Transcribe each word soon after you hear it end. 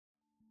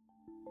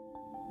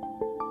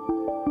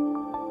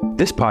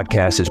This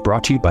podcast is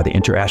brought to you by the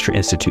InterAstra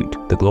Institute,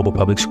 the global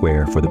public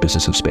square for the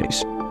business of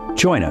space.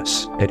 Join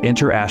us at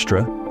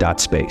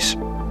interastra.space.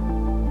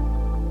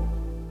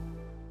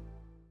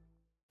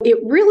 It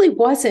really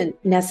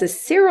wasn't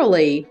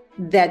necessarily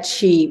that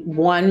she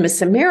won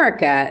Miss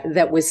America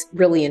that was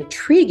really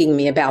intriguing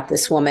me about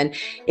this woman.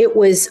 It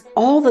was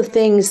all the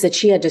things that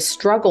she had to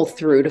struggle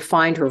through to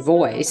find her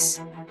voice,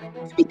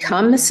 to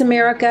become Miss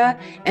America,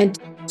 and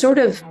sort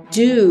of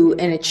do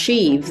and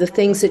achieve the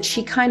things that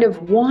she kind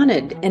of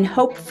wanted and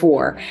hoped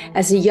for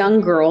as a young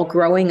girl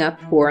growing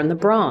up poor in the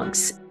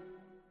Bronx.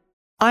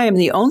 I am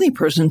the only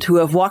person to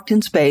have walked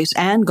in space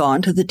and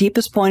gone to the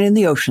deepest point in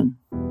the ocean.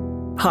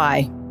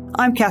 Hi,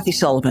 I'm Kathy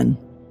Sullivan,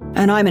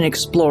 and I'm an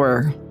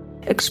explorer.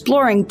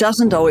 Exploring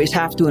doesn't always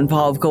have to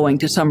involve going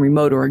to some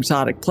remote or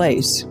exotic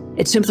place.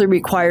 It simply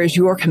requires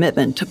your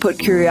commitment to put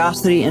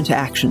curiosity into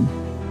action.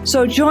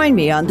 So join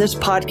me on this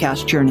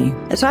podcast journey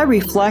as I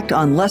reflect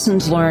on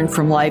lessons learned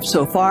from life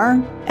so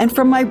far and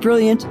from my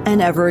brilliant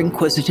and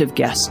ever-inquisitive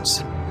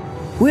guests.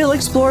 We'll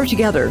explore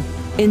together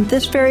in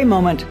this very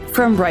moment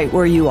from right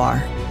where you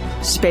are.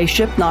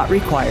 Spaceship not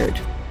required.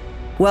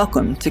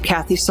 Welcome to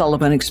Kathy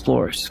Sullivan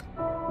Explores.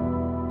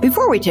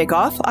 Before we take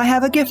off, I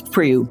have a gift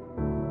for you.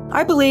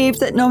 I believe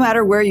that no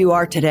matter where you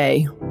are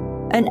today,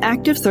 an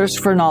active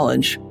thirst for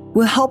knowledge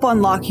will help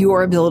unlock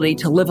your ability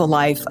to live a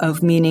life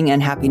of meaning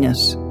and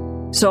happiness.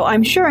 So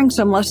I'm sharing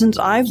some lessons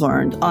I've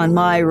learned on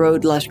my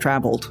road less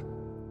traveled.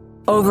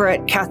 Over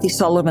at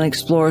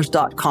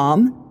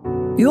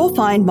KathySullivanExplores.com, you'll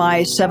find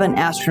my 7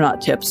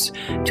 astronaut tips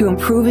to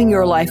improving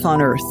your life on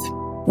Earth.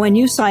 When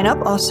you sign up,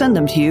 I'll send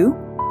them to you,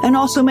 and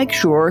also make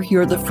sure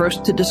you're the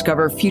first to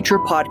discover future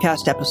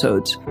podcast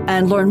episodes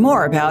and learn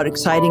more about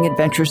exciting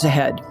adventures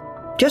ahead.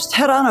 Just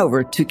head on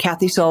over to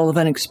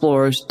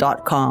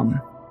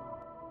KathySullivanExplores.com.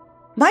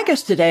 My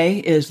guest today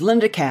is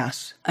Linda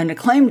Kass, an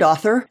acclaimed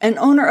author and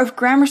owner of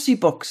Gramercy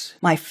Books,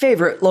 my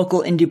favorite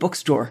local indie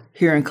bookstore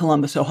here in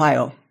Columbus,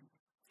 Ohio.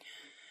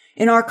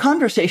 In our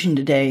conversation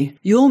today,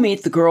 you'll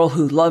meet the girl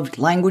who loved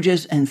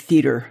languages and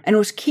theater and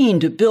was keen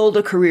to build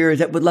a career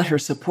that would let her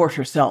support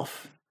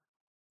herself.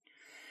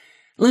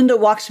 Linda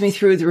walks me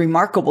through the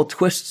remarkable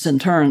twists and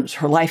turns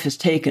her life has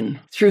taken,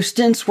 through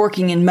stints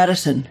working in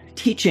medicine,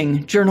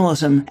 teaching,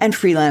 journalism, and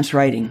freelance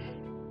writing.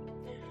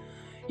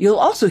 You'll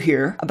also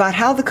hear about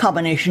how the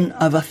combination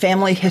of a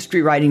family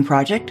history writing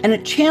project and a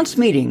chance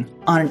meeting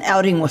on an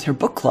outing with her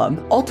book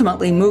club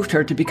ultimately moved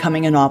her to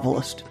becoming a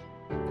novelist.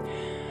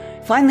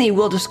 Finally,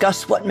 we'll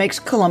discuss what makes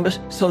Columbus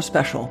so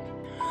special,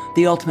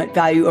 the ultimate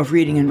value of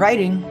reading and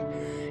writing,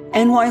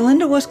 and why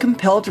Linda was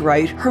compelled to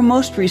write her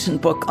most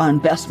recent book on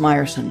Bess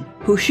Myerson,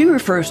 who she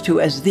refers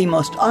to as the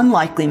most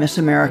unlikely Miss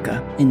America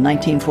in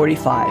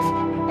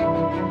 1945.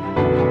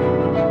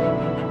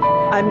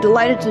 I'm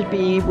delighted to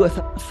be with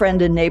a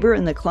friend and neighbor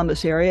in the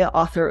Columbus area,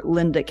 author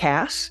Linda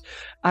Kass.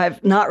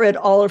 I've not read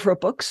all of her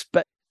books,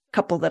 but a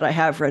couple that I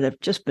have read have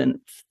just been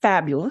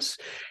fabulous.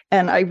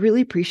 And I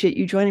really appreciate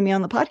you joining me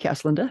on the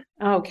podcast, Linda.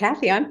 Oh,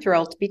 Kathy, I'm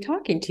thrilled to be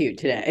talking to you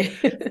today.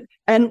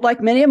 And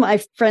like many of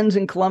my friends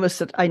in Columbus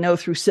that I know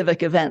through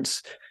civic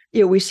events,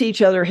 we see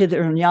each other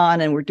hither and yon,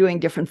 and we're doing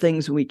different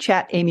things, and we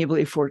chat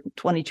amiably for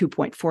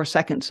 22.4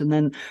 seconds, and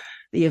then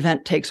the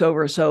event takes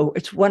over. So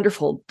it's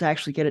wonderful to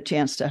actually get a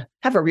chance to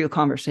have a real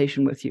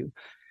conversation with you.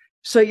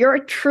 So you're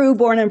a true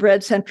born and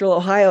bred Central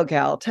Ohio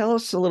gal. Tell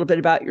us a little bit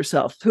about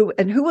yourself. Who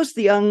was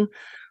the young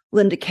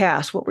Linda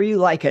Kass? What were you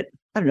like at,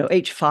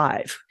 age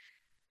 5?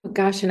 Oh,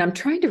 gosh, and I'm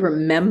trying to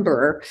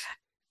remember,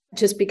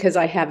 just because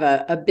I have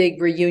a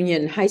big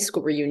reunion, high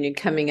school reunion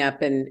coming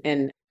up,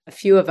 and a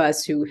few of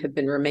us who have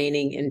been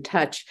remaining in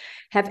touch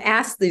have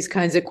asked these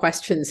kinds of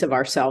questions of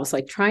ourselves,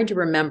 like trying to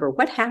remember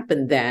what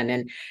happened then.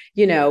 And,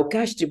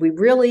 gosh, did we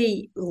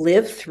really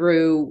live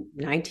through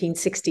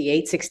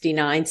 1968,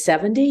 69,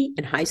 70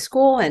 in high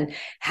school? And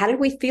how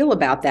did we feel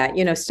about that?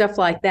 Stuff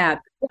like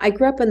that. I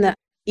grew up in the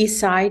east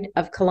side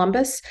of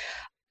Columbus,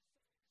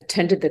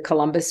 attended the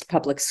Columbus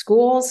public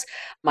schools.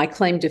 My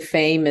claim to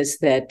fame is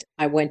that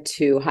I went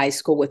to high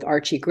school with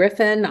Archie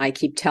Griffin. I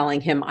keep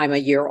telling him I'm a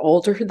year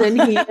older than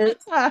he is.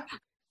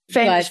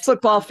 Famous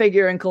football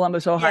figure in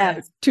Columbus, Ohio,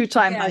 yes,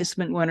 2-time yes.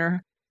 Heisman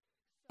winner.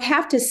 I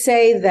have to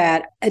say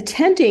that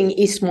attending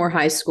Eastmoor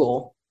High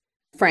School,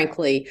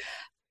 frankly,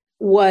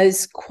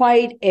 was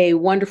quite a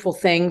wonderful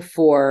thing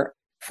for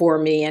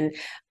me. And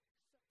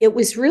it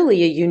was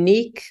really a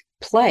unique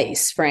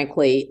place,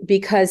 frankly,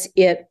 because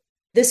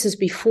this is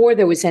before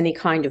there was any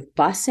kind of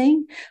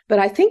busing, but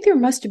I think there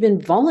must have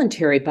been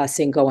voluntary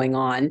busing going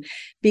on,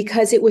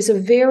 because it was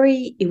an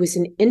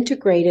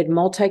integrated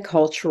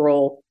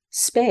multicultural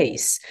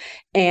space.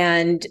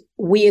 And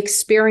we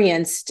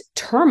experienced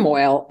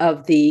turmoil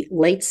of the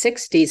late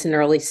 60s and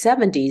early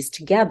 70s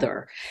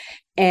together.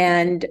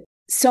 And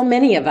so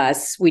many of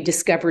us, we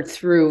discovered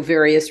through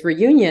various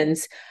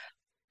reunions,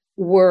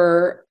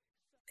 were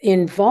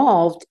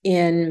involved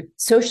in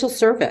social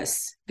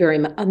service,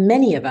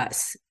 many of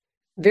us.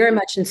 Very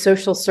much in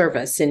social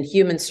service, in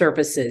human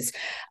services,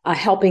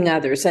 helping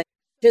others. It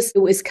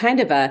was kind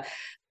of an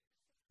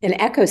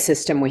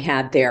ecosystem we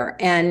had there.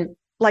 And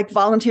like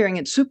volunteering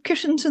at soup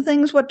kitchens and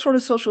things? What sort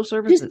of social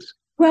services?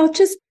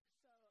 Just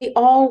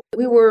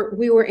we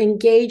were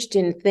engaged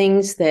in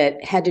things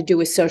that had to do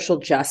with social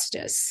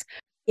justice,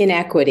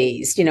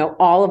 inequities.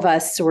 All of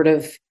us sort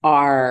of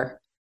are,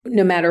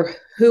 no matter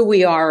who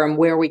we are and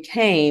where we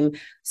came,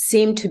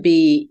 seem to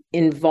be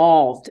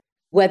involved,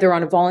 whether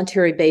on a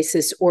voluntary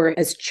basis or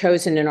as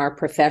chosen in our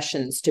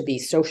professions to be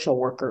social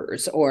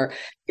workers or,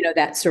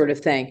 that sort of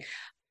thing.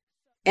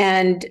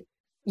 And,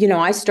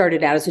 I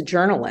started out as a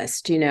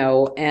journalist,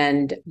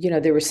 and,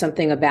 there was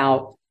something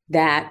about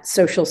that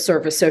social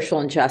service, social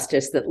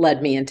injustice that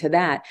led me into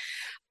that.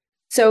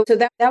 So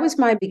that was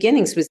my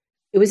beginnings.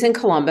 It was in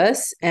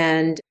Columbus,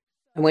 and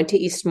I went to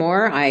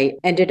Eastmoor. I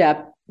ended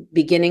up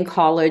beginning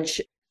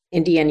college,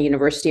 Indiana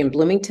University in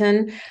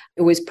Bloomington.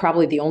 It was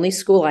probably the only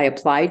school I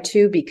applied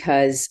to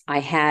because I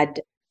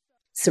had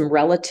some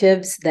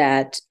relatives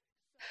that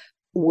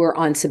were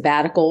on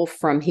sabbatical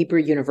from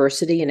Hebrew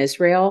University in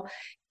Israel,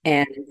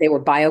 and they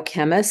were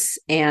biochemists,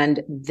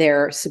 and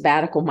their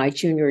sabbatical my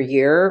junior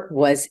year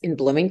was in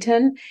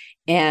Bloomington.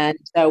 And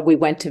so we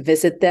went to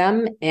visit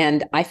them,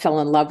 and I fell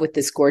in love with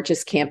this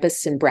gorgeous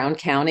campus in Brown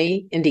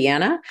County,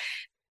 Indiana.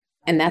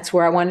 And that's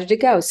where I wanted to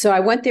go. So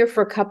I went there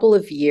for a couple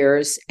of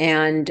years.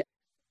 And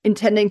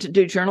intending to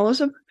do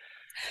journalism?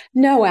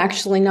 No,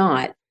 actually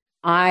not.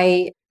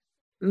 My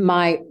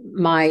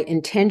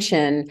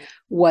intention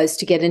was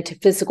to get into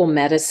physical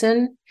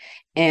medicine.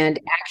 And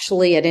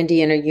actually at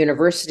Indiana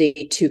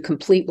University, to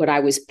complete what I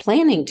was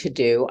planning to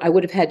do, I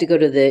would have had to go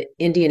to the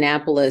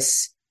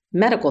Indianapolis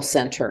Medical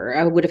Center.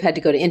 I would have had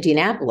to go to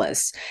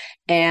Indianapolis.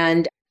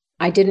 And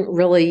I didn't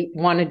really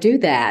want to do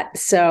that.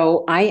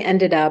 So I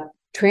ended up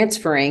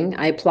transferring.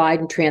 I applied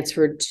and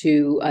transferred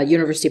to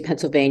University of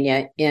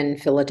Pennsylvania in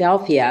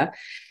Philadelphia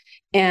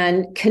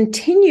and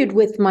continued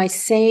with my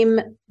same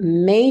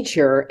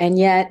major. And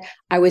yet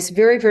I was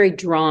very, very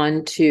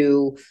drawn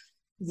to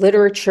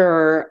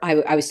literature.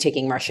 I was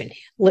taking Russian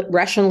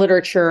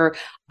literature.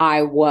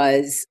 I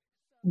was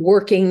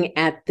working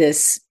at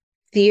this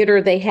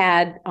theater they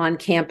had on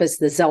campus,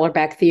 the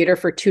Zellerbach Theater,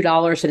 for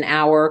 $2 an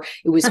hour.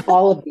 It was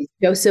all of these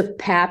Joseph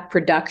Papp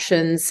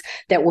productions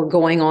that were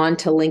going on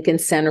to Lincoln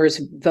Center's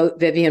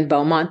Vivian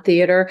Beaumont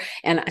Theater.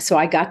 And so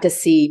I got to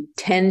see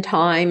 10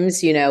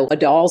 times, A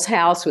Doll's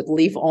House with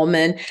Leif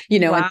Ullman,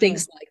 Wow. And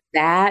things like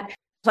that.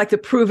 It's like the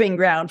proving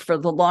ground for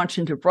the launch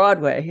into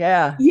Broadway.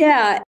 Yeah.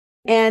 Yeah.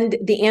 And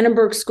the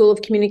Annenberg School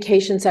of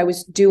Communications, I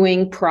was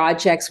doing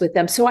projects with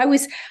them. So I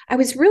was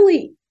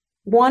really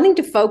wanting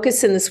to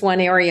focus in this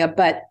one area,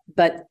 but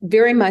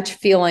very much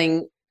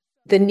feeling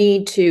the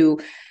need to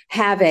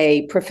have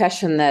a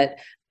profession that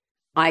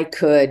I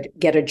could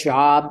get a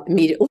job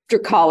immediately after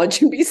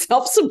college and be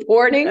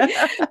self-supporting.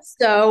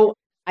 So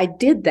I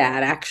did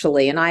that,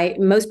 actually. And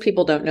most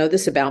people don't know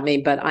this about me,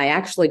 but I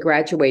actually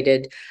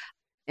graduated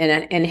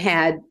and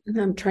had,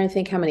 I'm trying to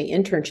think how many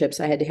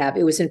internships I had to have.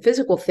 It was in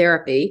physical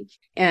therapy,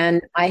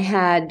 and I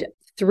had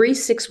 3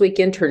 6-week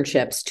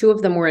internships. 2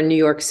 of them were in New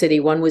York City.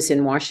 One was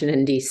in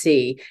Washington,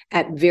 D.C.,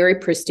 at very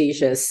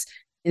prestigious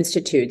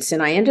institutes.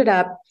 And I ended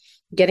up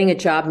getting a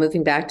job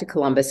moving back to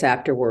Columbus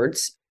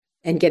afterwards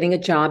and getting a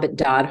job at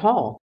Dodd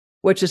Hall,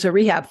 which is a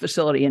rehab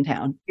facility in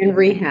town. In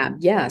rehab,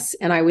 yes.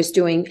 And I was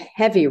doing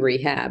heavy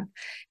rehab.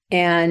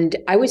 And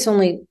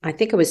I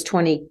think I was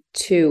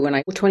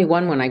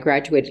 21 when I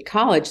graduated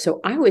college.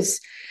 So I was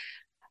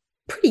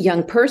a pretty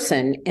young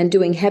person and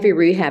doing heavy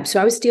rehab.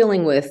 So I was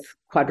dealing with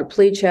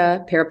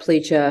quadriplegia,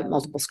 paraplegia,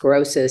 multiple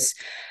sclerosis.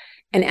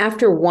 And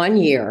after 1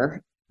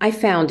 year, I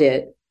found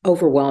it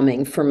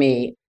overwhelming for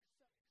me.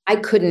 I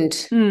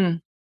couldn't,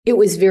 It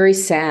was very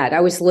sad.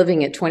 I was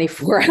living at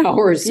 24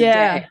 hours a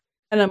day.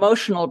 An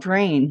emotional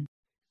drain.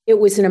 It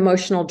was an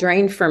emotional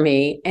drain for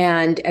me.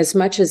 And as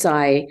much as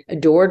I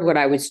adored what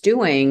I was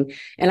doing,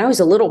 and I was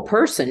a little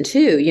person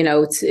too,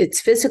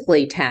 it's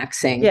physically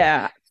taxing.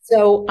 Yeah.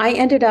 So I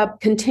ended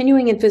up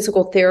continuing in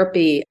physical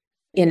therapy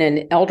in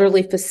an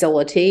elderly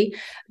facility,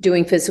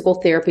 doing physical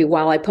therapy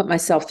while I put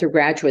myself through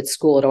graduate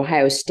school at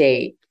Ohio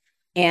State.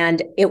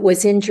 And it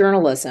was in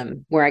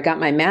journalism where I got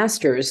my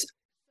master's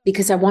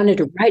because I wanted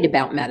to write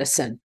about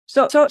medicine.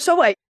 So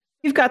wait.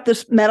 You've got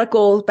this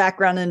medical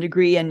background and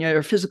degree, and you're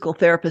a physical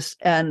therapist.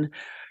 And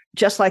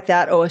just like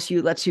that,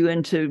 OSU lets you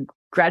into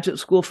graduate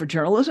school for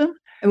journalism.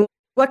 And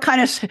what kind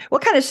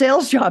of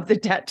sales job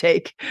did that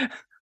take?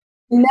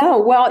 No,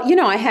 well,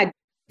 I had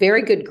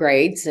very good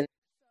grades, and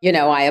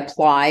I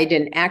applied,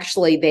 and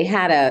actually they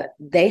had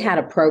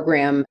a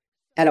program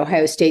at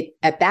Ohio State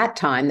at that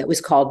time that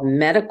was called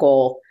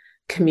medical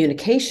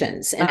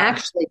communications, and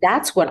actually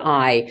that's what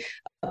I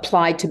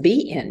applied to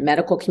be in,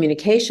 medical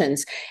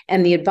communications.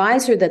 And the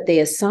advisor that they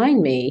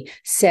assigned me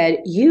said,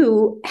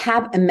 you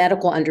have a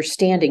medical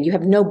understanding. You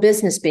have no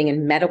business being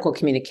in medical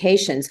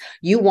communications.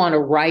 You want to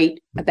write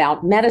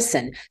about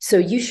medicine, so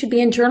you should be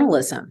in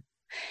journalism.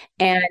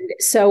 And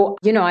so,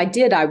 I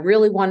did. I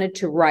really wanted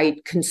to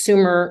write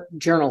consumer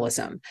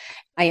journalism.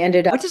 I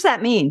ended up. What does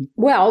that mean?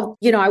 Well,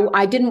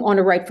 I didn't want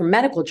to write for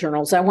medical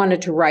journals. I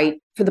wanted to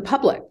write for the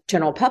public,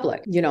 general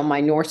public.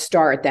 My North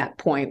Star at that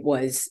point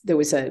was there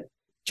was a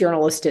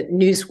journalist at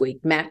Newsweek,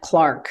 Matt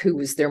Clark, who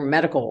was their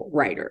medical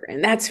writer.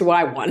 And that's who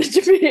I wanted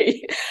to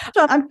be.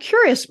 So I'm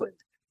curious,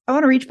 I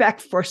want to reach back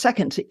for a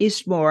second to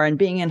Eastmore and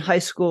being in high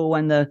school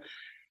when the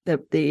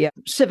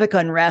civic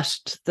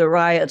unrest, the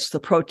riots, the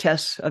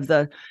protests of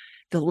the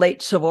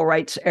late civil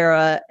rights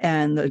era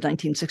and the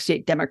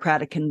 1968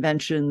 Democratic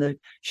Convention, the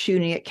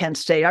shooting at Kent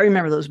State. I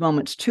remember those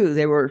moments too.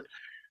 They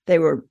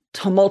were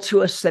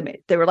tumultuous.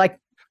 They were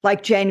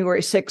like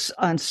January 6th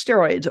on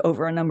steroids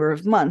over a number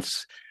of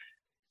months.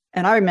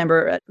 And I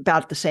remember at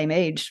about the same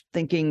age,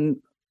 thinking,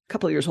 a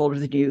couple of years older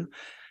than you,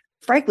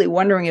 frankly,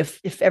 wondering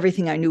if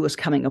everything I knew was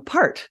coming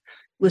apart.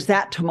 Was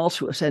that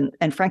tumultuous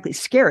and frankly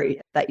scary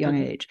at that young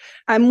age?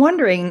 I'm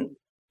wondering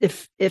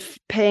if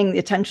paying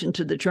attention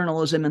to the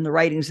journalism and the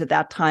writings at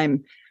that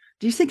time,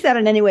 do you think that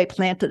in any way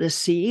planted a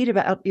seed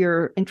about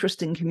your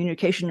interest in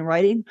communication and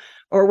writing?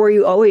 Or were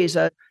you always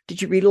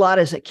did you read a lot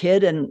as a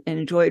kid and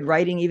enjoyed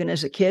writing even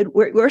as a kid?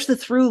 Where's the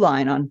through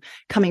line on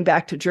coming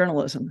back to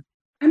journalism?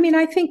 I mean,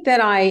 I think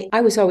that I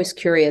was always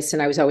curious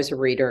and I was always a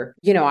reader.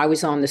 I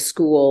was on the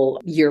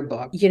school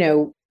yearbook.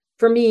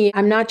 For me,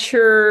 I'm not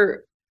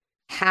sure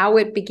how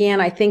it began.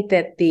 I think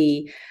that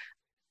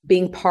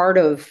being part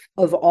of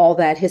all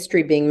that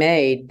history being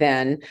made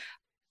then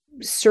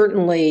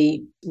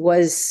certainly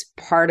was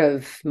part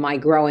of my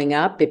growing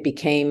up. It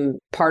became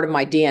part of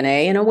my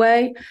DNA in a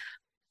way.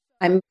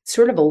 I'm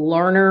sort of a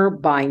learner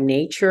by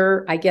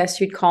nature, I guess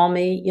you'd call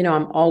me.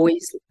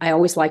 I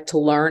always like to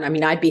learn. I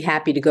mean, I'd be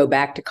happy to go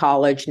back to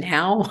college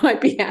now. I'd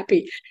be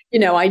happy.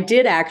 I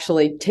did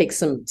actually take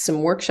some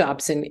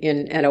workshops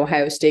at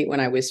Ohio State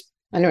when I was,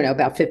 I don't know,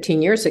 about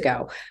 15 years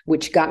ago,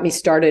 which got me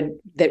started,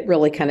 that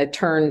really kind of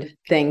turned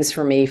things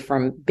for me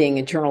from being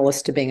a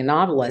journalist to being a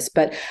novelist.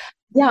 But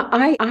yeah,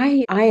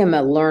 I am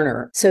a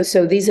learner.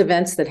 So these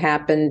events that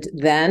happened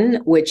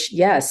then, which,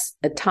 yes,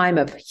 a time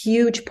of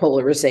huge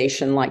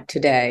polarization like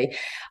today.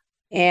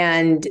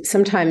 And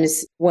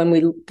sometimes when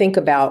we think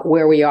about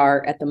where we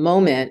are at the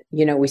moment,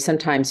 we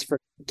sometimes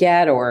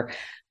forget or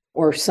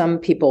some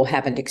people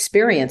haven't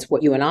experienced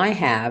what you and I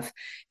have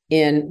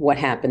in what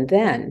happened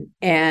then.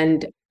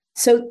 And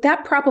so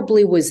that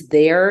probably was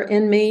there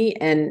in me.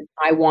 And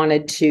I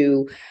wanted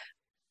to,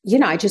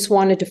 I just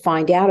wanted to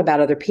find out about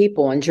other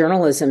people. And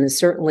journalism is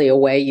certainly a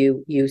way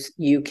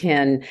you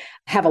can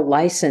have a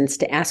license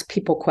to ask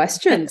people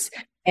questions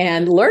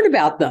and learn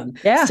about them.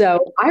 Yeah. So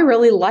I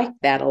really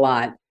liked that a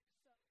lot.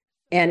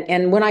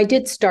 And when I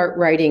did start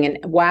writing, and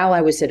while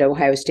I was at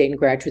Ohio State in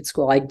graduate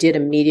school, I did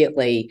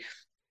immediately,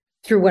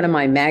 through one of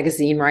my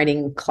magazine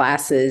writing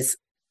classes,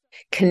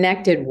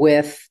 connected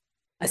with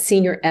a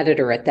senior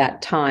editor at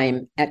that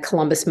time at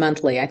Columbus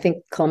Monthly. I think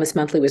Columbus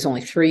Monthly was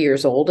only 3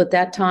 years old at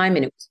that time.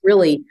 And it was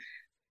really,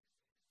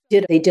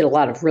 they did a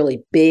lot of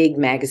really big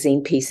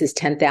magazine pieces,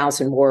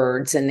 10,000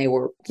 words. And they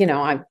were,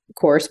 I'm, of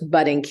course,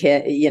 budding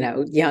kid,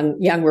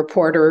 young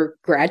reporter,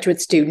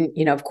 graduate student.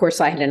 Of course,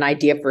 I had an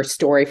idea for a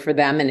story for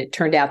them, and it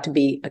turned out to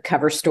be a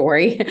cover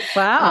story.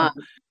 Wow.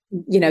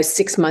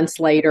 6 months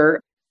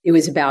later, it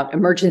was about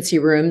emergency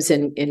rooms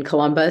in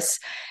Columbus.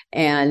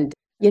 And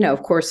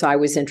of course, I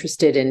was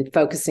interested in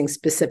focusing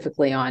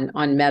specifically on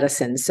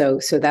medicine. So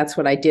that's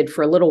what I did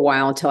for a little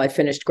while until I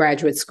finished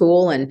graduate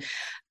school. And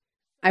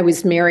I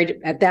was married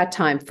at that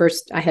time.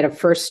 I had a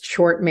first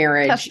short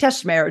marriage.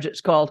 Test marriage,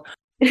 it's called.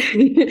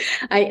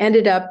 I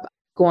ended up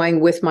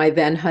going with my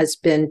then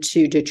husband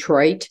to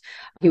Detroit.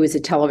 He was a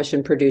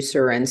television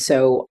producer. And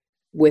so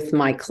with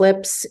my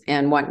clips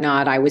and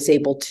whatnot, I was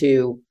able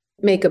to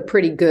make a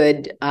pretty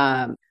good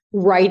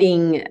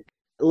writing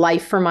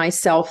life for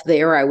myself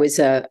there. I was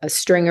a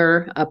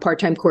stringer, a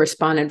part-time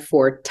correspondent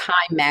for Time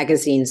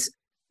Magazine's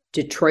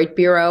Detroit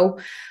bureau.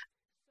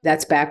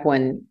 That's back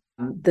when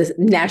the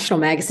national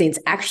magazines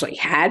actually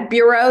had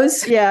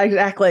bureaus. Yeah,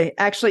 exactly.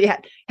 Actually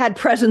had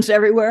presence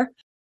everywhere.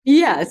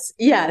 Yes.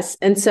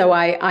 And so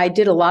I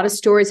did a lot of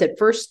stories. At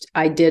first,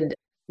 I did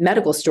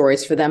medical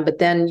stories for them, but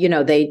then,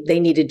 they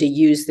needed to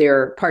use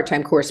their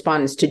part-time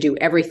correspondents to do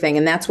everything.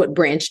 And that's what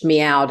branched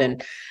me out.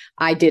 And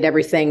I did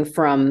everything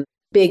from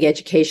big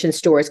education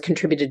stories,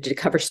 contributed to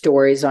cover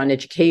stories on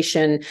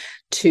education,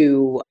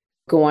 to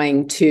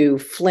going to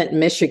Flint,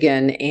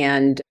 Michigan,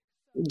 and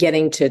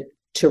getting to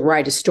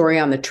write a story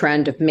on the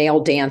trend of male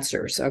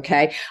dancers.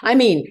 Okay. I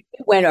mean,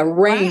 it went a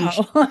range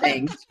of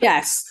things.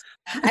 Yes.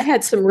 I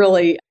had some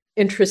really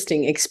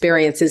interesting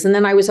experiences. And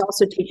then I was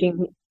also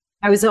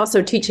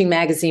teaching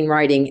magazine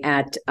writing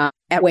at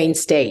Wayne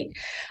State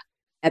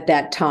at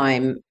that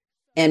time,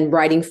 and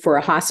writing for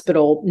a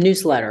hospital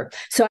newsletter.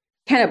 So I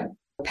kind of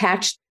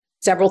patched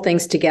several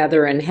things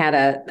together and had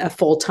a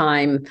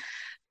full-time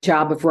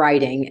job of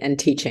writing and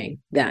teaching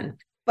then.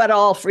 But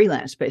all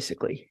freelance,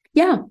 basically.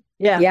 Yeah.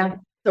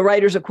 The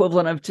writer's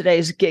equivalent of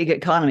today's gig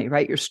economy,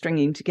 right? You're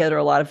stringing together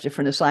a lot of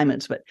different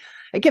assignments, but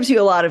it gives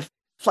you a lot of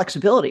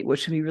flexibility,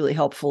 which can be really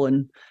helpful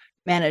in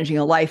managing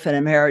a life and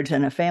a marriage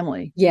and a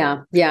family.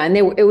 Yeah. And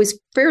it was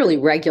fairly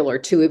regular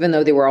too, even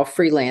though they were all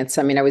freelance.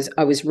 I mean,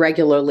 I was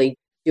regularly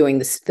doing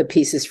the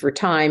pieces for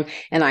Time.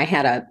 And I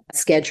had a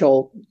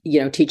schedule,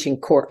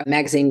 teaching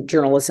magazine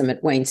journalism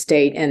at Wayne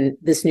State. And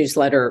this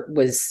newsletter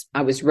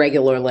I was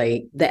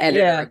regularly the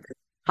editor of the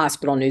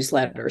hospital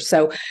newsletter.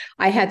 So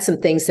I had some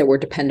things that were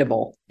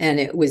dependable, and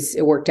it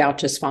worked out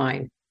just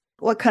fine.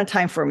 What kind of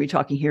time frame are we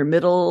talking here?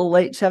 Middle,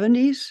 late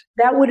 70s?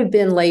 That would have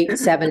been late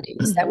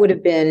 70s. That would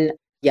have been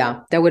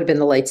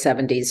the late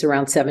 70s,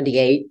 around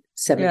 78,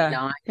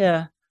 79.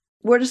 Yeah.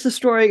 Where does the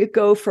story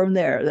go from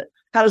there?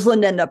 How does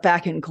Linda end up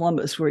back in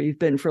Columbus, where you've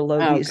been for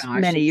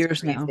many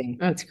years now?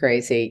 That's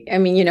crazy. I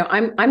mean,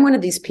 I'm one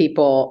of these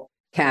people,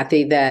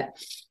 Kathy, that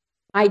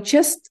I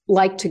just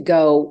like to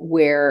go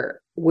where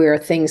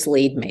things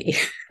lead me.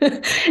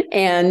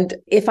 And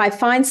if I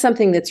find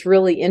something that's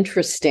really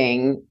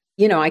interesting,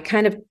 I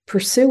kind of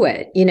pursue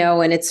it,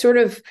 and it's sort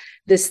of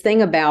this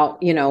thing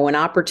about, when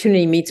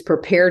opportunity meets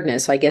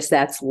preparedness, I guess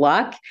that's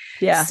luck.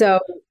 Yeah. So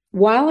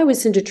while I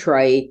was in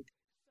Detroit,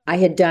 I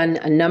had done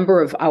a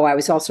number of, I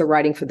was also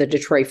writing for the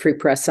Detroit Free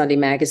Press Sunday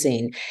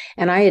magazine.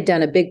 And I had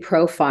done a big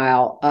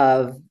profile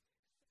of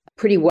a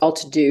pretty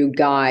well-to-do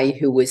guy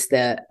who was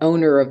the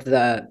owner of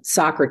the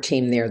soccer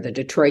team there, the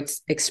Detroit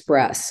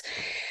Express.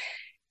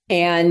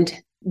 And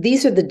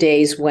these are the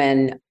days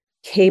when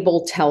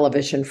cable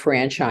television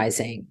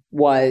franchising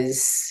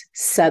was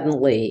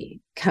suddenly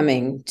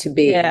coming to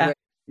be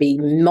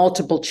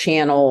multiple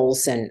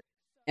channels and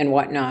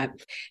whatnot.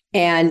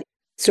 And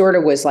sort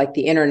of was like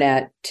the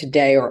internet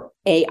today, or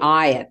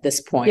AI at this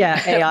point. Yeah,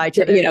 AI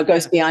today,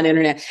 goes beyond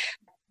internet.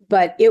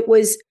 But it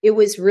was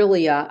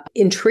really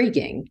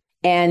intriguing.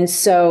 And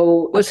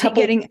so was he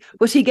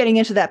getting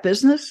into that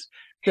business?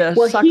 He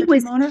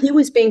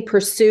was being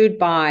pursued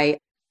by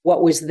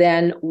what was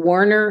then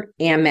Warner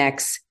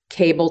Amex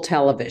Cable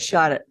Television.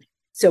 Got it.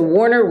 So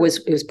Warner was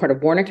part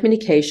of Warner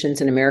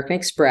Communications and American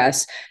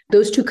Express.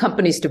 Those two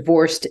companies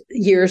divorced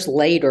years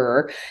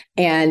later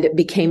and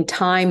became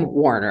Time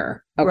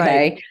Warner.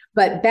 Okay. Right.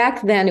 But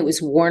back then it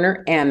was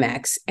Warner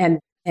Amex, and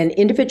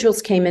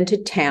individuals came into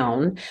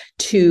town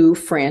to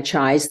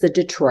franchise the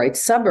Detroit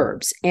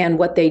suburbs. And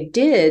what they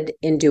did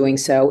in doing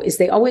so is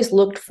they always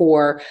looked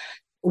for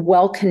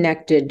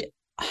well-connected,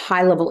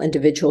 high-level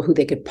individual who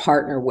they could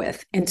partner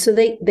with. And so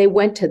they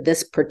went to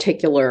this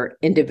particular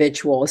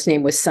individual. His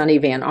name was Sonny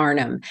Van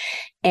Arnhem.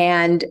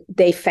 And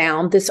they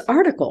found this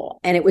article,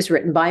 and it was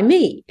written by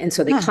me. And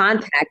so they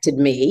contacted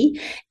me,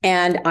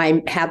 and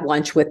I had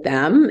lunch with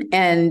them,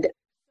 and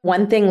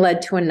one thing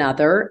led to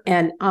another.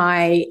 And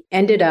I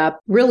ended up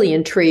really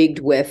intrigued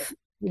with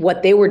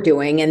what they were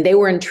doing, and they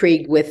were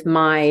intrigued with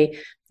my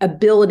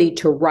ability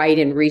to write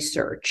and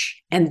research.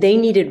 And they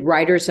needed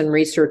writers and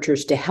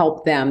researchers to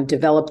help them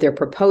develop their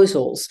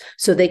proposals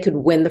so they could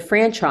win the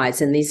franchise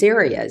in these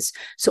areas.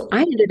 So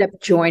I ended up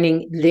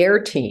joining their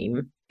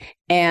team.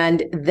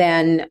 And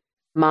then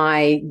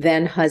my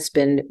then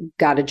husband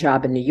got a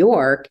job in New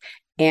York.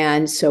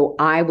 And so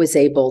I was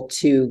able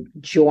to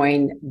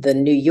join the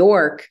New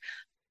York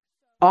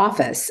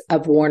office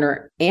of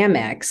Warner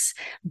Amex,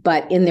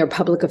 but in their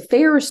public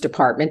affairs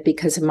department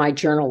because of my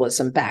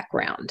journalism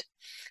background.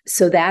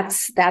 So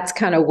that's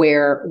kind of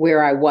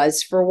where I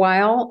was for a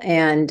while.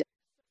 And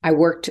I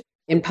worked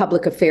in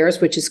public affairs,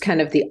 which is kind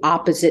of the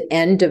opposite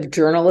end of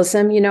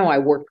journalism. I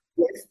worked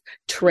with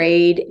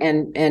trade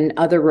and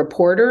other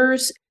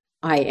reporters.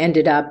 I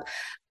ended up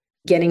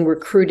getting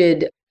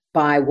recruited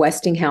by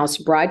Westinghouse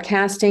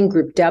Broadcasting,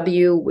 Group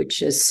W, which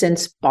has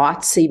since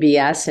bought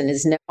CBS, and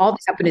is now, all the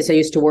companies I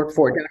used to work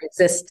for don't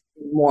exist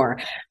anymore.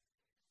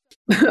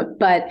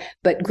 But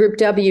Group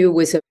W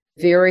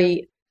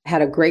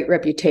had a great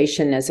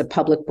reputation as a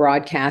public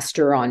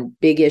broadcaster on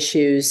big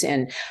issues.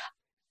 And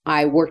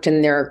I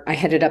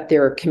headed up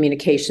their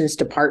communications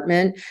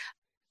department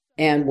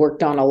and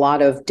worked on a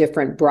lot of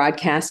different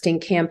broadcasting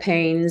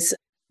campaigns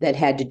that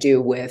had to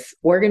do with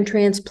organ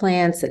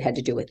transplants, that had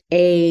to do with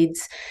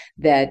AIDS,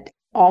 that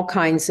all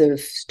kinds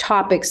of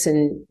topics.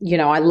 And,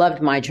 I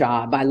loved my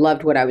job. I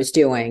loved what I was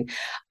doing.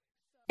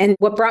 And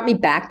what brought me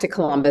back to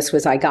Columbus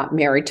was I got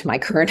married to my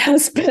current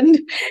husband,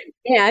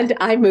 and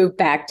I moved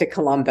back to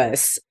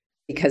Columbus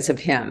because of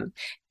him.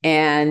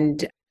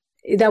 And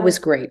that was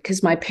great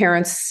because my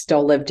parents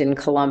still lived in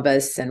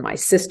Columbus, and my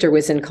sister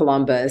was in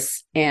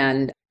Columbus,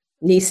 and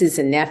nieces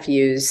and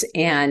nephews.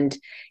 And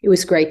it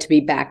was great to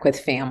be back with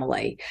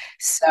family.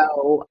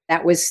 So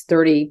that was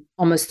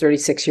almost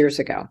 36 years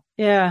ago.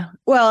 Yeah.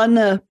 Well, in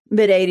the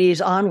mid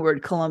 80s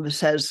onward, Columbus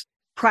has,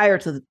 prior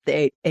to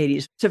the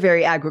 80s, it's a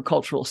very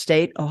agricultural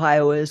state.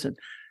 Ohio is, and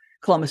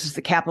Columbus is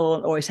the capital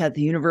and always had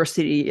the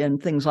university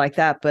and things like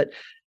that. But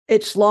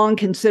it's long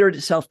considered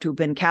itself to have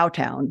been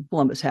Cowtown,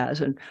 Columbus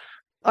has. And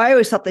I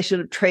always thought they should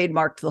have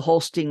trademarked the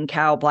Holstein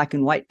cow black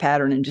and white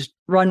pattern and just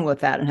run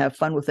with that and have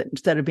fun with it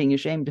instead of being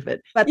ashamed of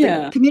it. But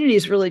the community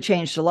has really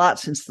changed a lot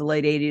since the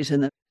late 80s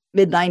and the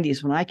mid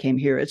 90s when I came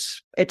here.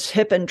 It's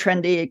hip and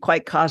trendy,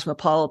 quite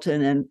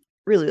cosmopolitan, and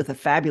really with a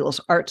fabulous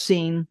art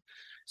scene.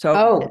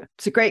 So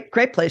it's a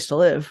great place to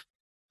live.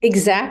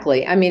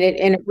 Exactly. I mean,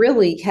 it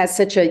really has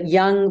such a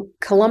young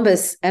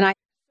Columbus, and I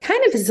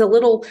kind of is a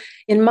little,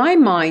 in my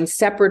mind,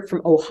 separate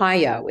from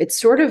Ohio. It's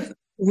sort of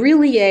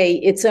really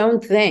its own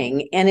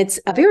thing. And it's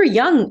a very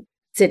young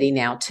city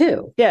now,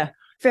 too. Yeah.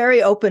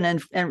 Very open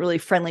and really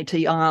friendly to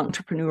young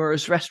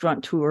entrepreneurs,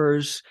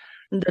 restaurateurs,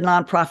 the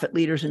nonprofit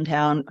leaders in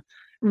town.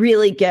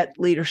 Really get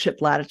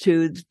leadership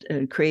latitude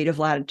and creative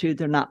latitude.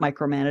 They're not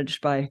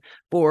micromanaged by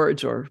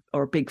boards or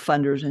big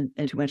funders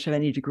in too much of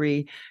any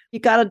degree. You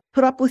got to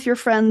put up with your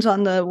friends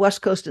on the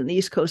West Coast and the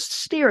East Coast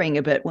steering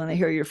a bit when they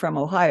hear you're from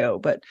Ohio.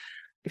 But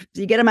if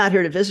you get them out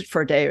here to visit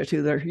for a day or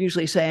two, they're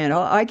usually saying,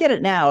 "Oh, I get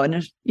it now. And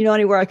there's,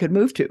 anywhere I could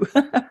move to."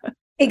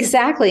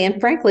 Exactly.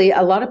 And frankly,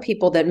 a lot of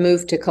people that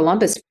moved to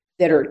Columbus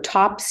that are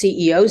top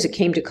CEOs that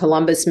came to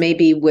Columbus,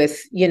 maybe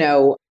with,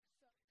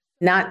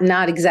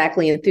 not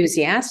exactly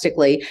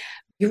enthusiastically,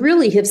 you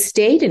really have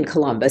stayed in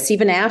Columbus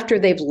even after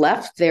they've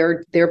left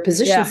their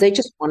positions. Yeah. They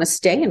just want to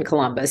stay in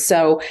Columbus.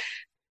 So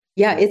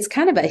yeah, it's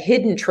kind of a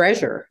hidden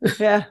treasure.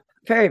 Yeah,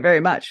 very, very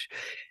much.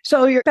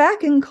 So you're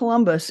back in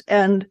Columbus,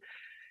 and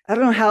I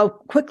don't know how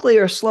quickly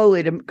or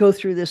slowly to go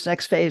through this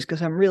next phase,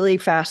 because I'm really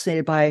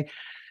fascinated by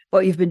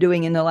what you've been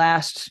doing in the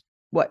last,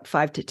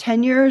 5 to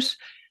 10 years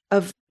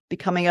of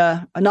becoming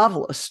a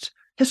novelist,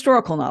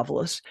 historical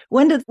novelist.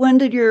 When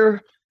did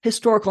your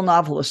historical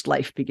novelist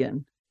life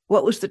begin?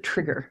 What was the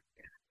trigger?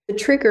 The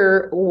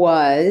trigger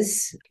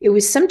was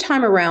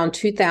sometime around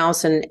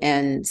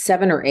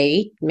 2007 or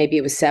 8, maybe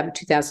it was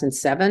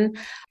 2007.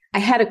 I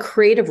had a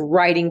creative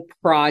writing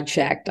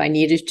project I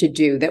needed to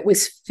do that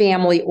was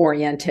family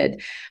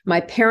oriented.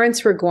 My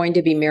parents were going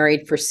to be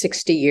married for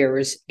 60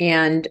 years.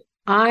 And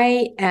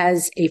I,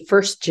 as a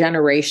first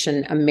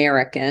generation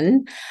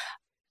American,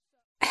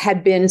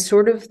 had been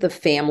sort of the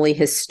family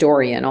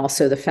historian.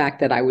 Also the fact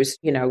that I was,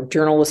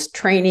 journalist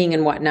training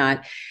and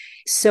whatnot.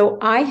 So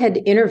I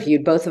had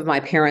interviewed both of my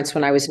parents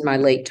when I was in my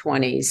late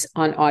 20s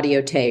on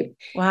audio tape.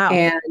 Wow.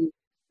 And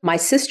my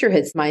sister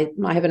I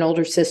have an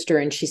older sister,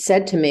 and she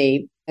said to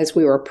me, as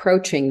we were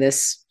approaching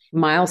this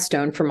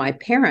milestone for my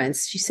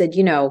parents, she said,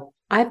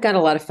 I've got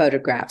a lot of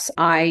photographs.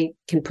 I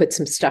can put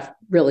some stuff,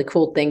 really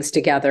cool things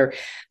together.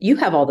 You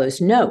have all those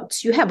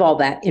notes. You have all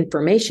that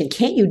information.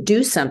 Can't you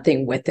do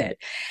something with it?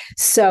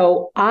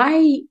 So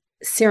I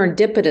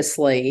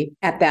serendipitously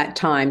at that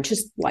time,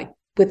 just like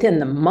within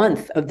the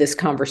month of this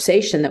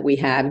conversation that we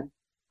had,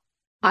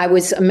 I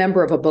was a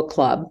member of a book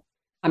club.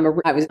 I'm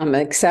an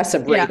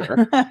excessive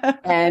reader.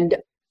 Yeah.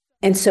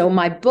 And so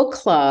my book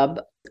club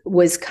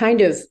was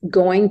kind of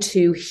going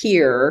to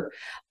hear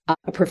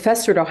a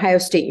professor at Ohio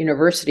State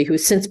University who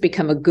has since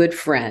become a good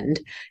friend.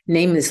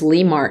 Name is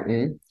Lee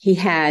Martin. He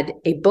had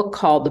a book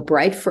called The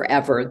Bright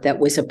Forever that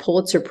was a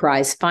Pulitzer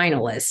Prize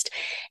finalist.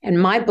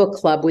 And my book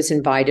club was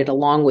invited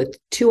along with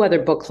 2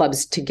 other book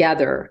clubs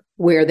together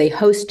where they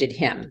hosted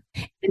him.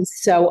 And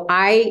so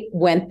I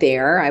went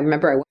there. I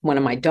remember I went with one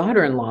of my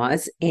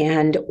daughter-in-laws,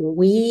 and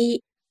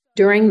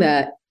during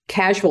the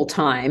casual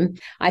time,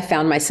 I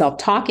found myself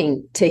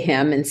talking to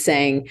him and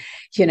saying,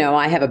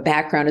 I have a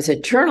background as a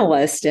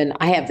journalist, and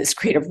I have this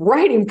creative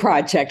writing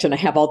project, and I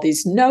have all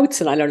these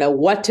notes, and I don't know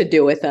what to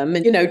do with them.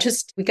 And,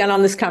 we got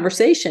on this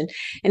conversation,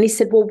 and he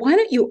said, well, why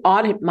don't you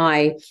audit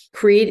my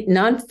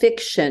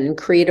nonfiction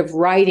creative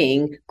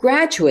writing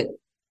graduate,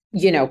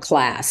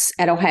 class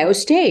at Ohio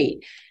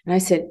State? And I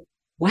said,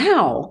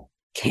 wow,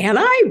 can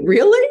I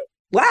really?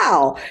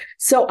 Wow.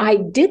 So I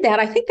did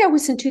that. I think that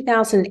was in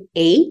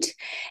 2008,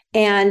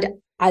 and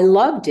I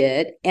loved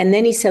it. And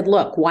then he said,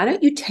 look, why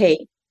don't you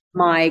take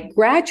my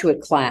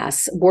graduate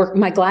class,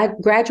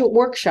 graduate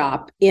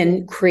workshop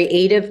in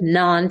creative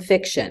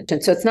nonfiction.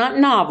 And so it's not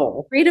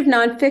novel. Creative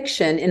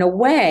nonfiction, in a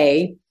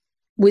way,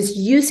 was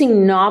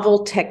using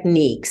novel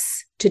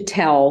techniques to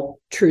tell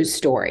true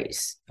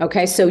stories.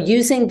 Okay. So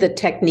using the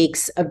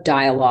techniques of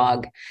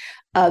dialogue,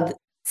 of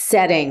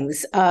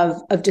settings,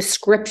 of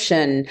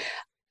description,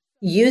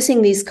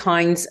 using these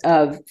kinds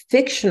of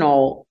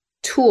fictional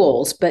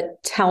tools,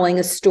 but telling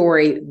a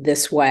story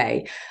this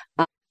way,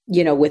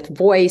 with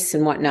voice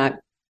and whatnot.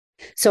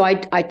 So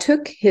I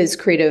took his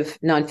creative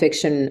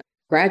nonfiction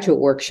graduate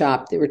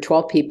workshop. There were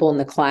 12 people in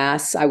the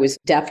class. I was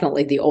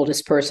definitely the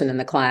oldest person in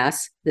the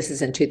class. This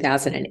is in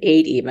 2008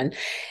 even.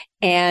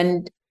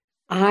 And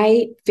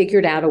I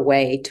figured out a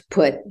way to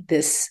put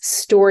this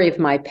story of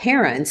my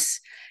parents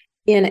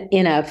in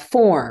a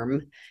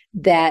form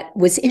that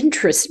was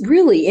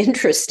really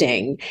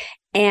interesting,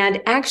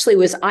 and actually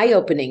was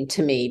eye-opening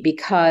to me,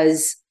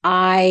 because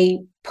I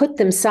put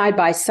them side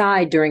by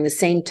side during the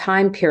same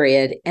time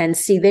period, and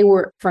see, they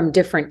were from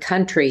different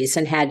countries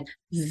and had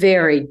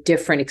very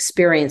different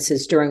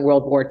experiences during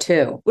World War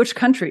II. Which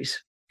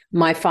countries?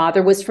 My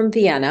father was from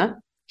Vienna.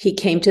 He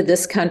came to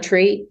this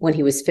country when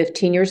he was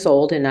 15 years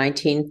old in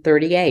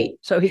 1938.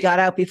 So he got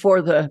out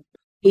before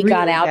He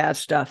got out bad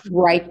stuff.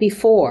 Right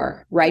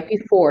before.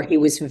 He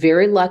was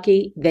very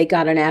lucky. They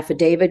got an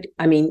affidavit.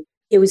 I mean,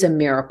 it was a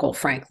miracle,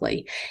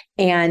 frankly.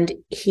 And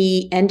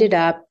he ended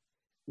up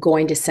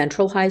going to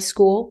Central High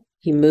School.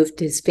 He moved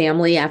his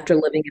family after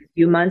living a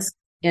few months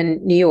in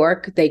New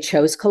York. They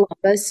chose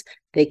Columbus.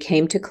 They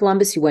came to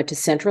Columbus. He went to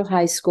Central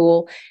High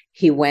School.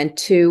 He went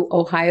to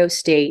Ohio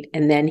State,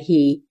 and then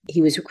he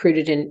was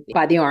recruited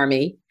by the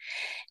Army.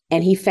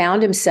 And he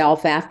found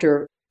himself,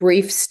 after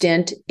brief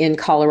stint in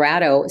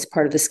Colorado as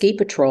part of the ski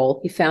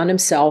patrol, he found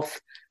himself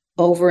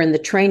over in the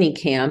training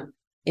camp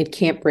in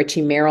Camp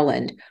Ritchie,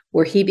 Maryland,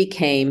 where he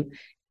became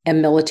a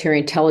military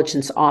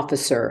intelligence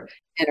officer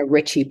and a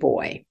Ritchie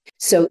boy.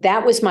 So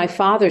that was my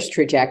father's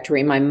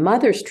trajectory. My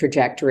mother's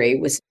trajectory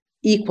was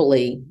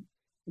equally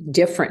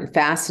different and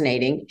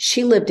fascinating.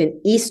 She lived in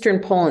Eastern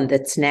Poland,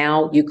 that's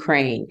now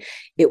Ukraine.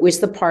 It was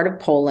the part of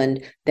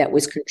Poland that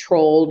was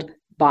controlled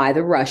by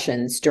the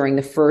Russians during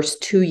the first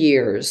 2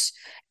 years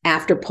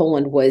after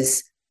Poland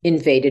was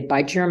invaded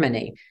by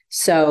Germany.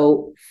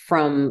 So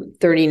from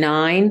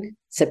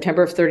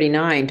September of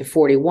 39 to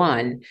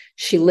 41,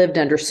 she lived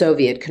under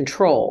Soviet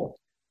control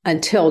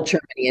until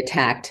Germany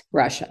attacked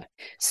Russia.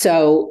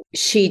 So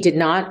she did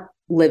not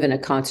live in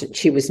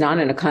she was not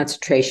in a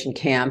concentration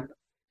camp.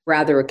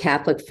 Rather, a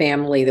Catholic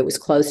family that was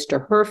close to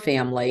her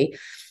family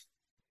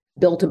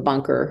built a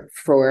bunker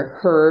for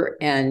her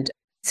and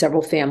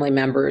several family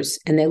members,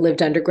 and they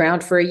lived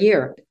underground for a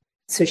year.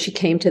 So she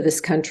came to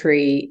this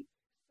country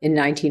in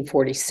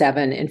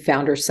 1947 and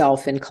found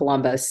herself in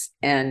Columbus,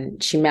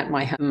 and she met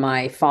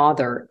my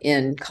father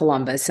in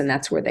Columbus, and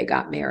that's where they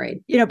got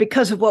married.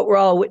 Because of what we're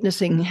all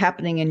witnessing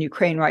happening in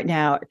Ukraine right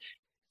now,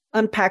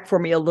 unpack for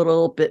me a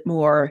little bit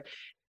more.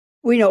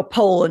 We know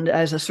Poland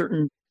as a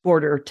certain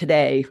border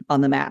today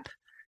on the map,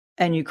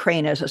 and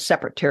Ukraine as a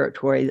separate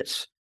territory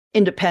that's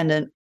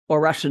independent or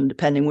Russian,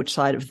 depending which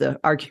side of the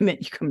argument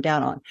you come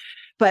down on.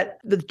 But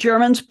the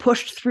Germans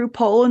pushed through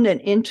Poland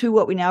and into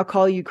what we now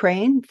call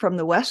Ukraine from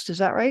the west. Is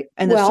that right?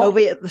 And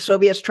the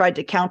Soviets tried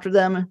to counter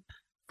them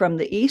from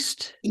the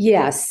east?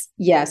 Yes.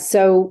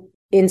 So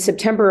in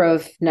September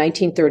of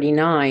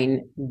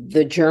 1939,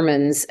 the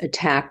Germans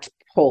attacked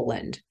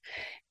Poland.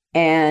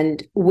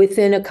 And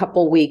within a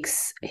couple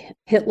weeks,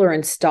 Hitler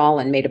and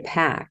Stalin made a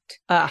pact.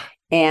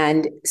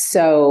 And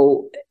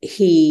so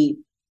they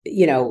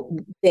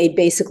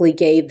basically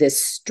gave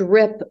this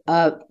strip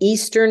of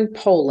Eastern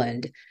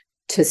Poland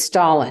to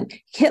Stalin.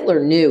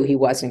 Hitler knew he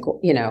wasn't,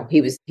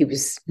 he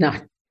was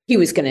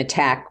going to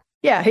attack.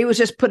 Yeah, he was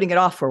just putting it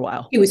off for a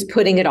while. He was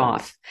putting it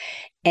off.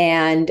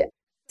 And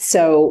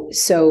so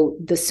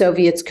the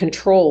Soviets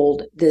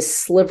controlled this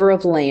sliver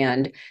of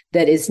land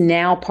that is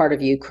now part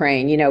of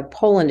Ukraine.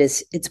 Poland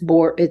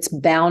its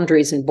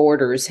boundaries and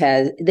borders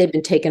they've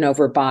been taken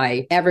over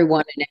by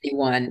everyone and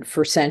anyone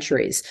for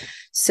centuries.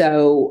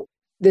 So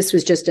this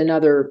was just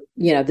another,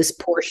 this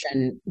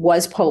portion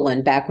was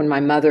Poland back when my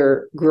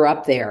mother grew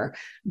up there,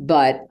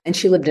 and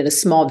she lived in a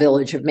small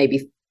village of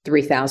maybe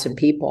 3,000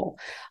 people.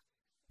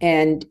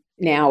 And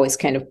now is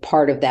kind of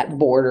part of that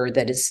border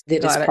that is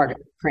part of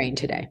Ukraine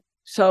today.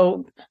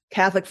 So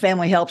Catholic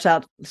family helps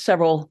out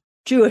several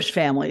Jewish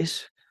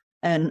families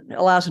and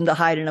allows them to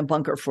hide in a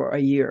bunker for a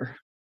year.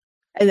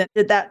 And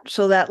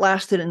that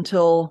lasted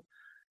until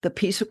the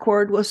peace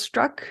accord was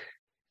struck,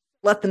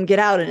 let them get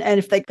out. And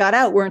if they got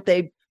out, weren't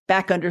they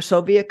back under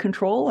Soviet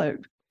control?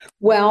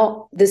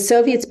 Well, the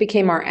Soviets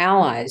became our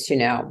allies,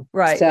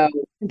 Right.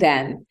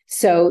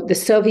 So the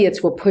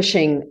Soviets were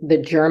pushing the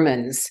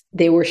Germans.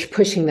 They were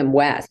pushing them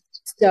west.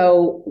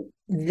 So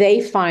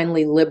they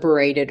finally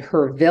liberated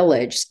her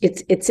village.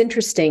 It's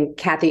interesting,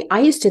 Kathy.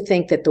 I used to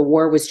think that the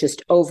war was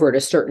just over at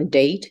a certain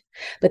date,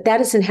 but that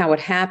isn't how it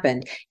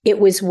happened. It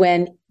was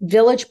when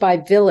village by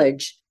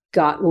village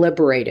got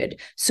liberated.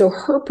 So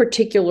her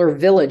particular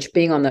village,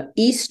 being on the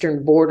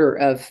eastern border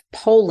of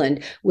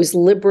Poland, was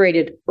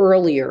liberated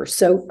earlier.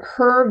 So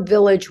her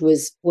village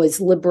was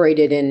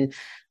liberated in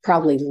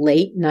probably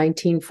late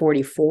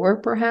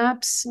 1944,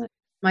 perhaps.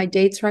 My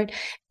date's right.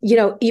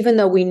 Even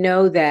though we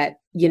know that,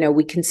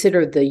 we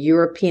consider the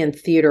European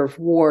theater of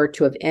war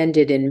to have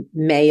ended in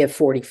May of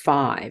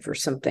 45 or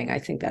something. I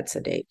think that's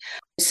the date.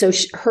 So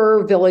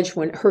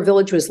when her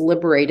village was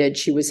liberated,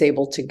 she was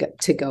able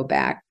to go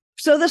back.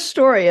 So the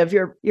story of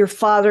your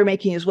father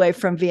making his way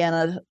from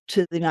Vienna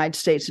to the United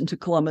States and to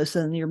Columbus,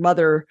 and your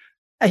mother,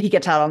 he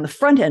gets out on the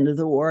front end of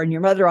the war, and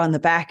your mother on the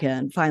back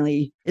end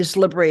finally is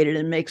liberated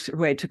and makes her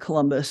way to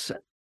Columbus,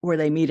 where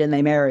they meet and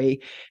they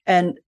marry.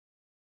 And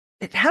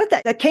how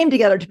did that came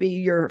together to be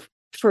your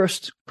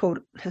first,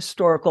 quote,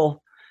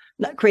 historical,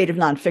 creative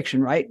nonfiction,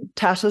 right?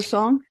 Tassa's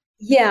Song?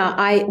 Yeah,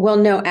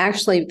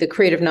 actually, the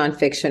creative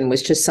nonfiction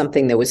was just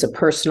something that was a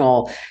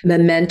personal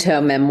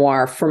memento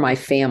memoir for my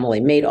family,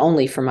 made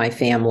only for my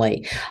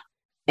family.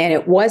 And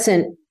it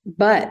wasn't,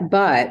 but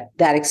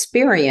that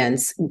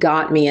experience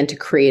got me into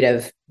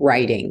creative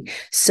writing.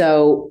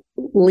 So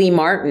Lee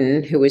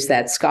Martin, who was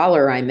that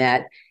scholar I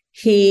met,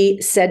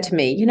 he said to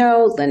me,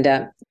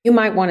 Linda, you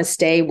might want to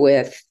stay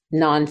with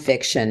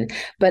nonfiction,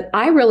 but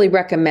I really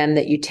recommend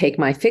that you take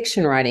my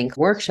fiction writing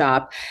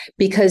workshop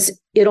because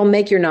it'll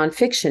make your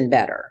nonfiction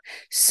better.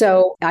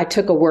 So I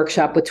took a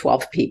workshop with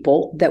 12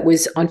 people that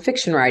was on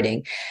fiction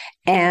writing,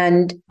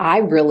 and I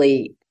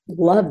really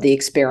loved the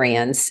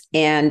experience,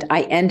 and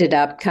I ended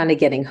up kind of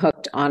getting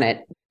hooked on it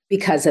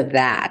because of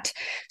that.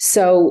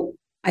 So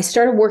I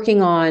started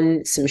working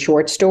on some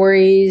short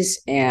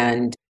stories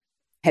and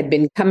had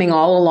been coming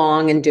all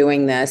along and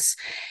doing this.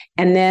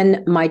 And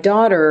then my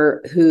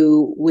daughter,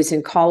 who was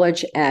in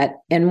college at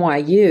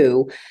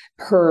NYU,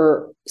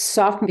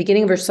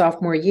 beginning of her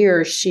sophomore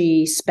year,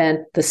 she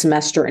spent the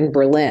semester in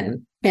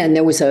Berlin. And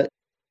there was a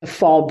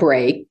fall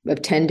break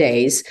of 10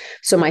 days.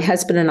 So my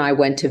husband and I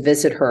went to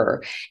visit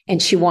her,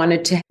 and she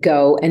wanted to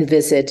go and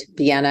visit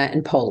Vienna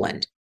and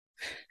Poland.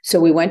 So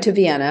we went to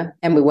Vienna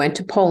and we went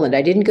to Poland.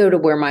 I didn't go to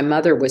where my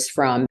mother was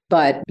from,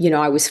 but,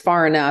 I was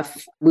far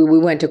enough. We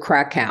went to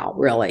Krakow,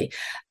 really,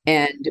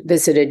 and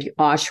visited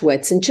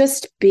Auschwitz. And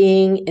just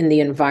being in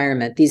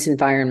these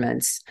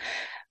environments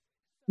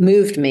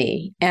moved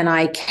me. And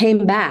I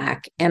came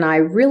back and I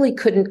really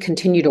couldn't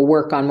continue to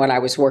work on what I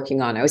was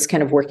working on. I was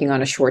kind of working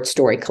on a short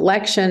story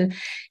collection.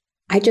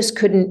 I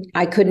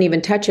couldn't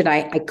even touch it.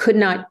 I could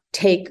not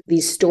take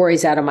these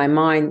stories out of my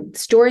mind,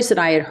 stories that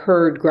I had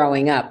heard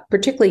growing up,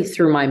 particularly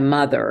through my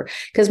mother,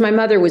 because my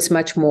mother was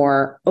much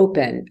more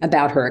open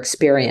about her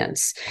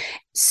experience.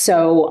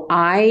 So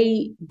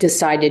I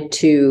decided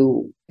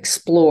to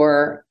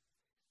explore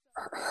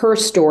her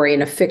story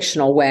in a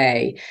fictional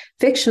way.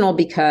 Fictional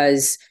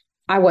because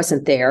I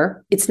wasn't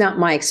there. It's not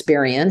my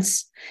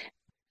experience.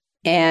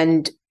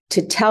 And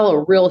to tell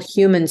a real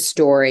human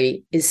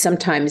story is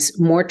sometimes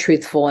more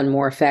truthful and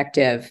more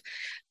effective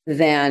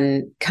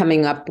than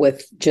coming up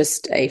with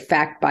just a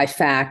fact by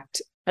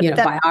fact,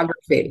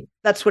 biography.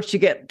 That's what you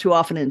get too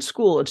often in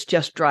school. It's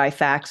just dry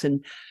facts,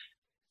 and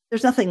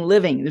there's nothing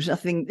living. There's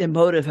nothing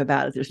emotive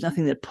about it. There's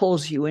nothing that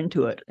pulls you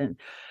into it. And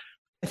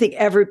I think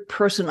every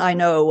person I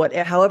know,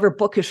 however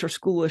bookish or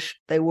schoolish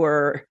they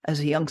were as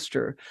a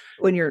youngster,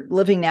 when you're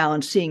living now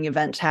and seeing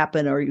events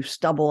happen, or you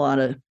stumble on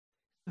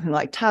something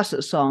like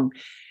Tassa's song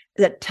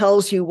that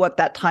tells you what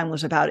that time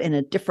was about in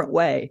a different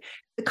way.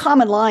 The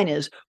common line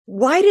is,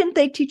 why didn't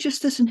they teach us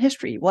this in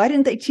history? Why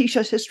didn't they teach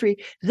us history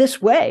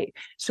this way?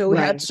 So we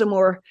had some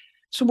more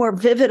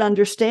vivid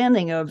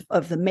understanding of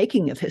the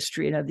making of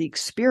history and of the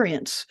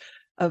experience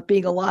of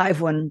being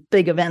alive when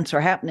big events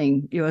are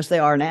happening, as they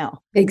are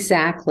now.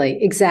 Exactly.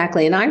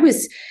 And I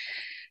was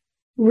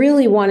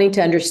really wanting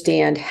to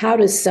understand, how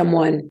does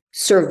someone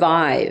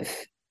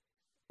survive?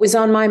 Was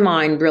on my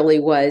mind really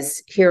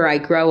was, here I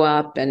grow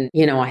up and,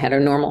 I had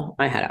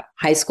a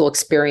high school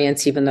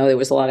experience, even though there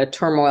was a lot of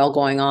turmoil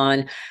going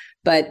on,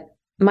 but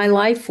my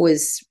life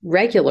was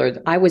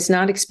regular. I was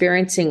not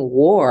experiencing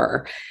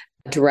war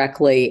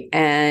directly.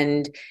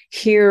 And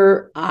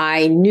here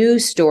I knew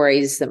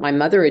stories that my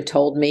mother had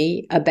told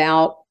me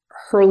about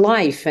her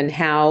life and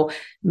how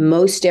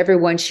most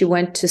everyone she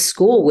went to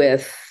school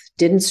with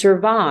didn't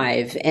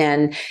survive,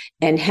 and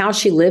how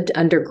she lived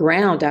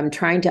underground. I'm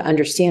trying to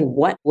understand,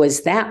 what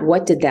was that?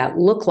 What did that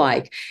look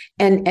like?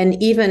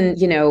 And even,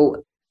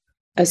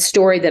 a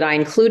story that I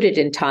included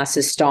in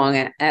Tassa's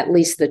song, at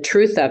least the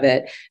truth of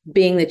it,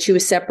 being that she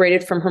was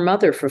separated from her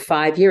mother for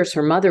 5 years.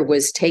 Her mother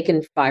was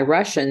taken by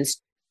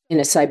Russians in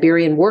a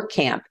Siberian work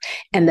camp,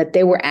 and that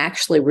they were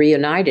actually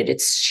reunited.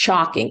 It's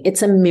shocking.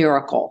 It's a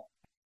miracle.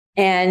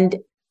 And,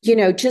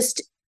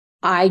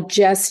 I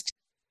just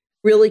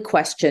really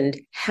questioned,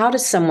 how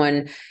does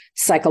someone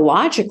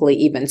psychologically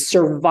even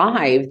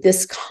survive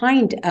this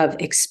kind of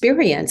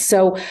experience?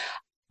 So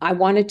I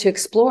wanted to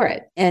explore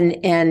it.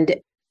 And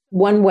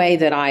one way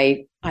that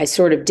I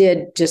sort of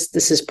did, just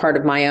this is part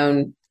of my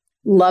own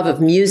love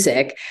of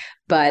music,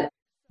 but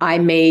I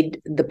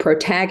made the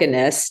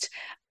protagonist,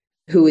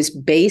 who is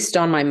based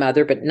on my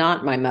mother, but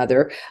not my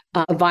mother,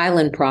 a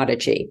violin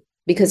prodigy,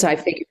 because I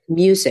figured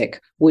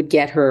music would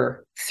get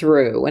her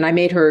through. And I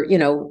made her,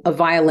 a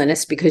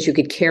violinist, because you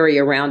could carry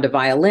around a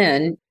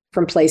violin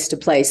from place to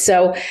place.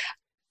 So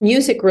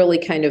music really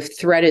kind of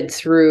threaded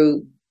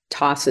through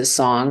Tassa's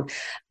song.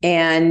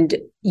 And,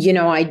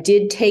 I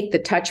did take the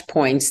touch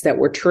points that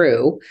were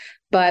true,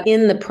 but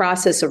in the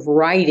process of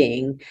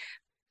writing,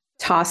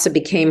 Tassa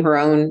became her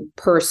own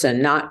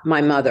person, not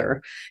my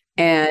mother.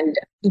 And,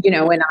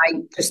 and I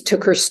just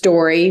took her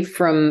story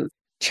from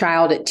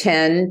child at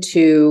 10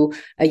 to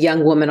a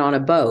young woman on a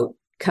boat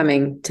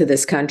coming to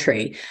this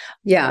country.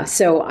 Yeah.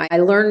 So I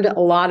learned a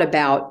lot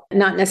about,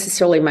 not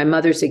necessarily my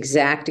mother's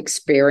exact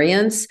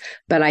experience,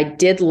 but I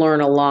did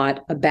learn a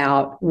lot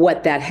about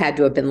what that had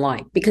to have been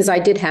like, because I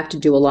did have to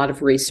do a lot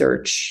of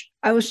research.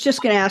 I was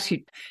just going to ask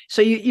you,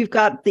 so you've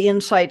got the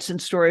insights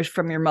and stories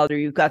from your mother.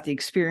 You've got the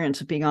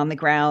experience of being on the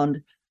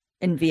ground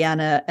in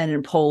Vienna and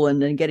in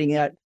Poland and getting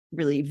that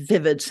really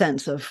vivid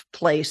sense of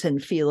place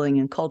and feeling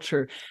and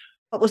culture.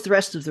 What was the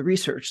rest of the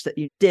research that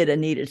you did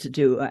and needed to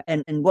do?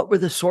 And what were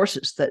the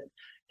sources that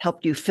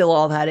helped you fill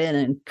all that in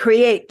and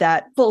create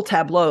that full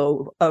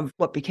tableau of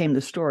what became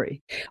the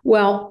story?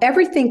 Well,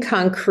 everything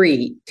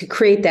concrete to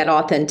create that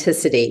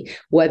authenticity,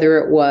 whether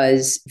it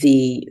was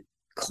the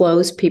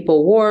clothes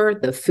people wore,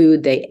 the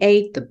food they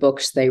ate, the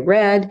books they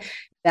read,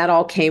 that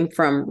all came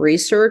from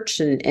research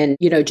and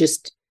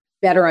just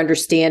better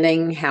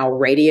understanding how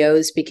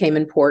radios became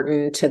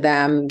important to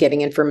them,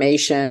 getting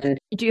information.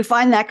 Do you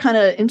find that kind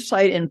of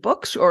insight in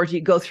books, or do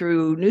you go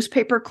through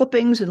newspaper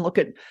clippings and look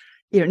at,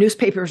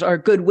 newspapers are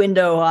a good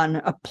window on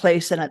a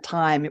place and a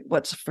time,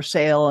 what's for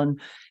sale, and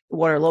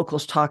What are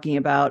locals talking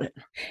about?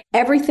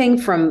 Everything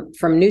from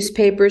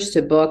newspapers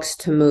to books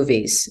to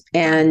movies.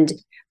 And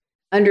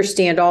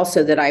understand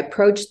also that I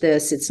approached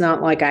this, it's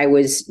not like I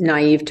was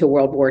naive to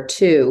World War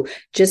II.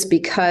 Just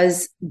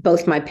because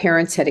both my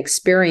parents had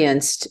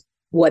experienced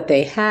what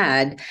they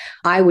had,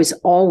 I was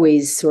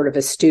always sort of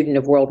a student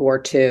of World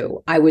War II.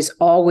 I was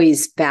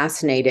always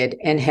fascinated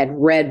and had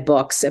read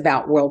books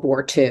about World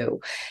War II.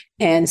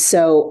 And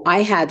so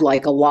I had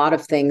like a lot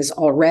of things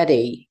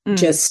already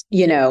just,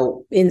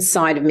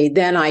 inside of me.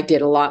 Then I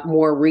did a lot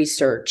more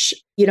research.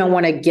 You don't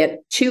want to get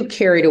too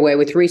carried away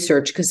with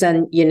research because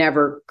then you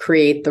never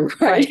create the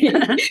right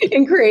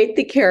and create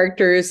the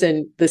characters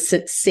and the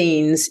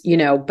scenes,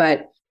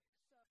 but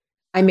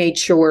I made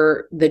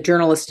sure, the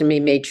journalist in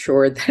me made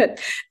sure that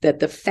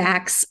the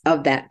facts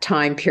of that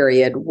time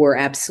period were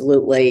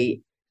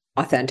absolutely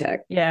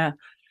authentic. Yeah.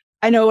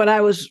 I know when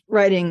I was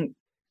writing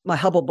my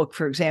Hubble book,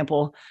 for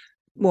example,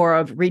 more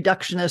of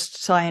reductionist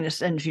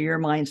scientist engineer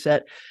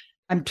mindset,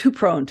 I'm too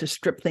prone to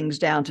strip things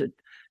down to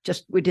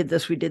just, we did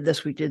this, we did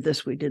this, we did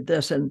this, we did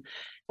this. And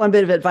one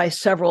bit of advice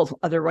several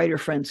other writer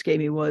friends gave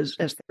me was,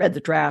 as they read the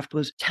draft,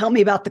 was tell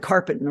me about the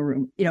carpet in the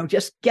room.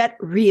 Just get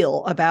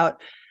real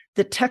about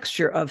the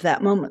texture of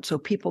that moment so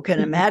people can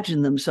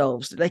imagine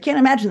themselves. They can't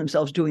imagine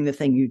themselves doing the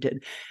thing you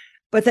did,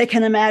 but they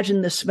can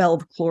imagine the smell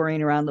of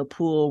chlorine around the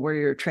pool where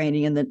you're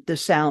training and the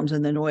sounds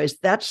and the noise.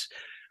 That's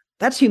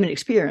human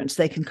experience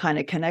they can kind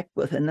of connect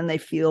with. And then they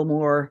feel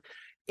more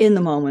in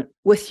the moment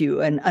with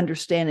you and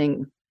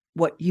understanding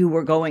what you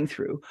were going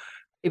through,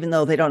 even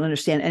though they don't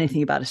understand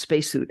anything about a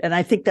spacesuit. And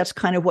I think that's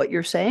kind of what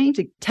you're saying,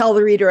 to tell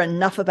the reader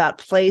enough about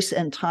place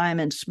and time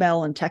and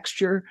smell and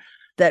texture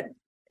that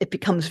it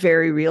becomes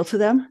very real to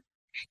them.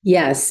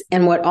 Yes.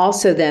 And what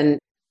also then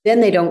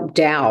they don't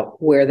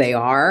doubt where they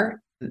are,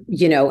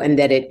 and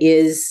that it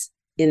is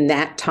in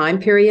that time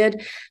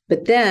period.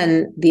 But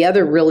then the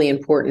other really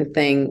important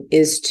thing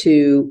is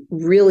to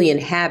really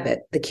inhabit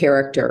the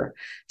character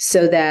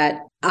so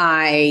that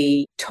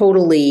I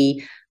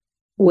totally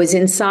was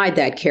inside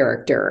that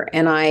character.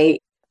 And I,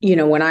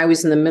 when I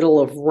was in the middle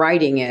of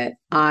writing it,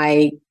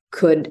 I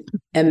could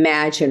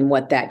imagine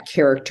what that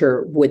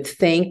character would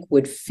think,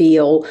 would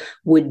feel,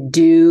 would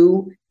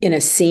do in a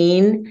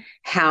scene,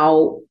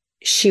 how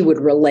she would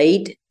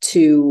relate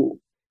to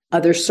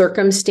other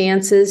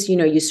circumstances.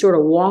 You sort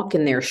of walk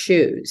in their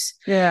shoes.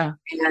 Yeah.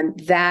 And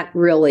that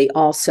really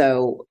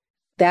also,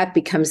 that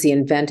becomes the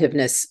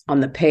inventiveness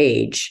on the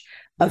page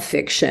of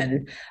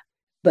fiction.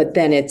 But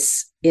then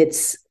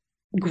it's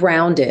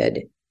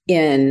grounded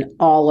in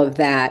all of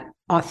that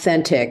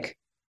authentic,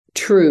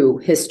 true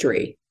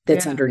history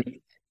that's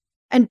underneath.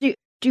 And do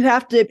you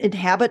have to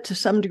inhabit to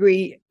some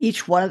degree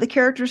each one of the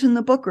characters in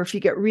the book? Or if you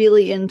get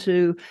really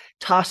into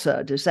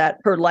Tassa, does that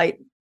her light,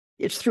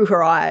 it's through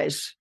her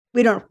eyes?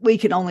 We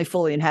can only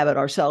fully inhabit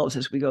ourselves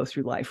as we go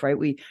through life, right?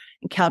 We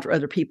encounter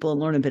other people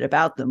and learn a bit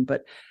about them,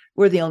 but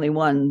we're the only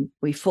one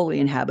we fully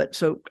inhabit.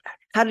 So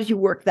how did you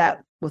work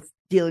that with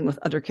dealing with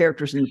other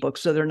characters in the book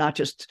so they're not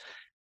just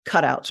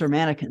cutouts or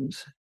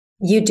mannequins?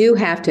 You do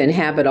have to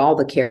inhabit all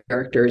the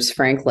characters,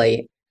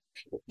 frankly,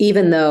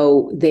 even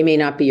though they may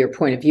not be your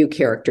point of view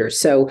characters.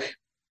 So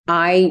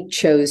I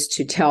chose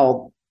to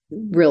tell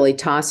really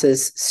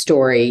Tassa's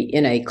story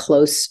in a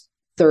close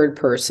third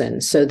person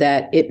so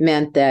that it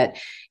meant that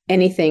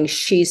anything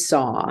she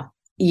saw,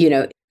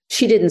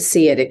 she didn't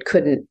see it. It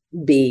couldn't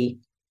be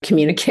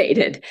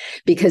communicated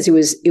because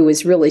it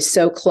was really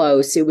so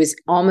close. It was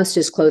almost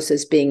as close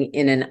as being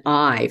in an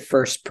I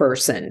first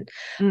person,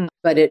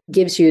 but it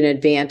gives you an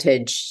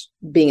advantage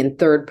being in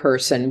third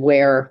person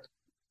where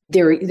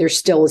there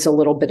still is a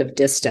little bit of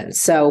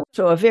distance. So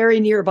a very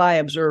nearby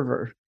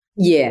observer.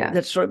 Yeah.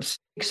 That sort of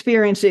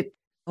experiencing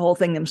the whole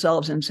thing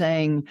themselves and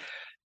saying,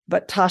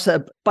 but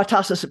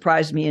Tassa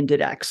surprised me and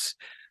did X.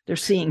 They're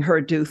seeing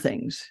her do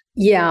things.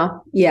 Yeah.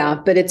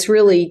 But it's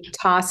really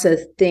Tassa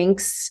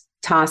thinks,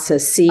 Tassa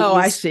sees. Oh,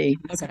 I see.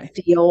 Okay.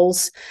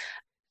 Feels,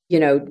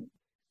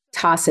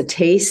 Tassa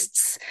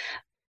tastes.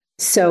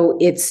 So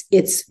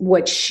it's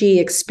what she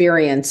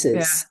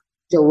experiences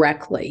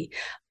directly.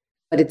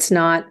 But it's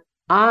not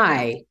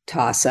I,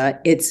 Tassa,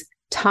 it's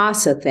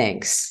Tassa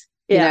thinks.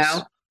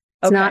 Yes.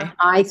 It's not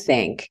I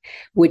think,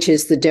 which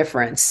is the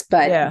difference.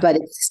 But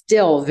it's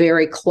still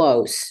very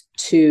close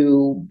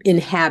to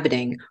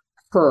inhabiting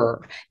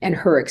her and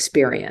her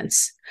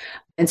experience.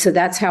 And so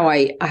that's how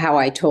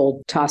I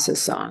told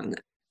Tassa's song.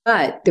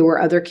 But there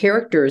were other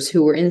characters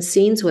who were in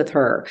scenes with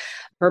her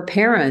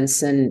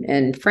parents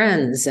and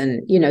friends.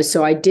 And,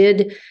 so I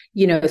did,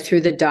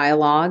 through the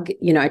dialogue,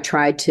 I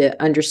tried to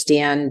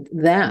understand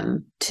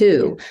them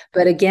too.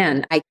 But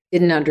again, I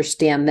didn't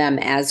understand them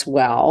as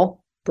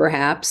well,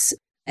 perhaps,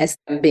 as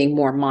them being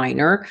more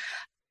minor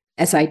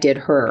as I did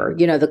her.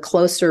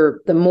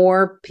 The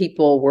more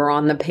people were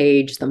on the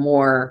page, the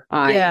more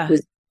I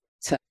was.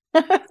 So,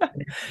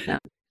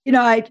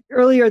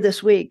 earlier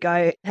this week,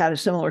 I had a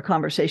similar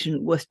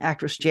conversation with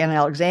actress Jan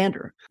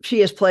Alexander. She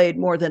has played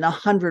more than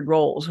 100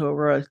 roles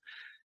over a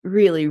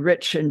really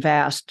rich and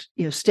vast,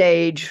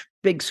 stage,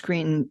 big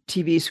screen,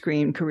 TV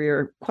screen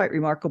career, quite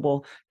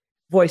remarkable.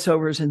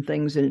 voiceovers and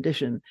things in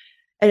addition.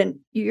 And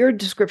your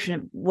description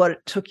of what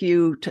it took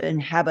you to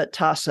inhabit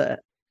Tassa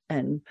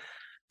and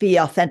be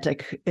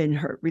authentic in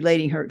her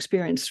relating her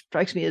experience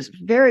strikes me as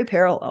very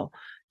parallel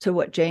to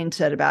what Jane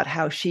said about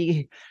how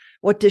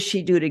what does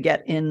she do to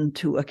get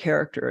into a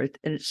character?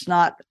 And it's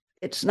not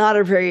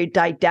a very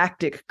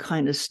didactic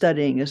kind of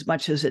studying as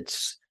much as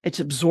it's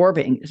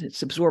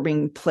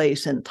absorbing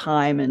place and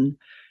time and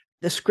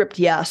the script.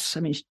 Yes.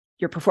 I mean,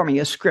 you're performing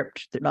a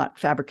script. They're not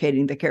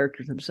fabricating the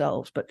characters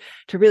themselves, but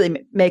to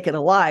really make it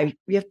alive,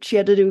 she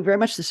had to do very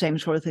much the same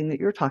sort of thing that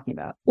you're talking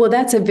about. Well,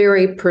 that's a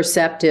very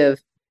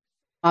perceptive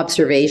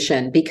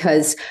observation,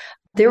 because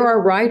there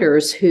are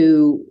writers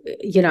who,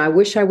 I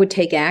wish I would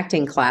take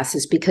acting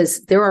classes,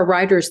 because there are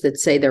writers that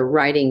say their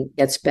writing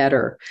gets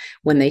better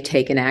when they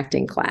take an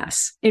acting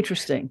class.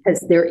 Interesting.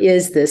 Because there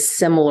is this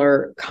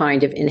similar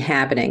kind of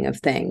inhabiting of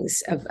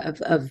things,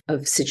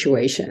 of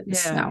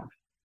situations. Yeah.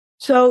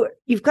 So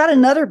you've got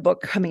another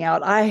book coming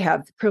out. I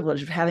have the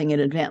privilege of having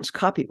an advanced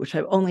copy, which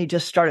I've only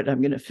just started.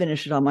 I'm going to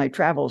finish it on my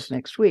travels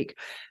next week,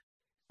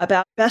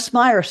 about Bess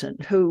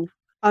Meyerson, who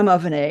I'm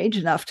of an age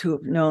enough to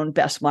have known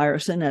Bess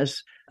Meyerson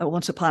as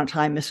once upon a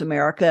time Miss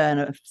America,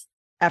 and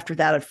after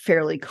that, a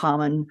fairly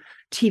common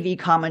TV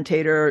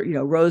commentator,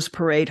 Rose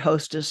Parade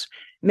hostess,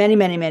 many,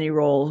 many, many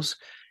roles.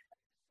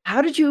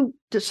 How did you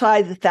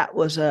decide that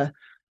was a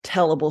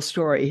tellable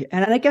story?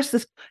 And I guess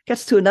this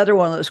gets to another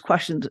one of those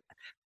questions.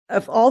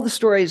 Of all the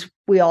stories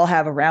we all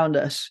have around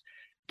us,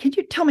 can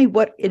you tell me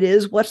what it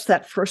is? What's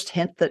that first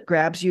hint that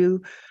grabs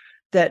you,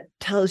 that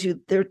tells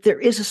you there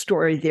is a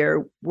story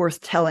there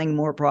worth telling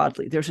more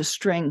broadly? There's a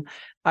string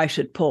I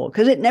should pull,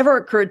 because it never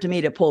occurred to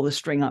me to pull the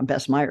string on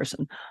Bess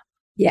Meyerson.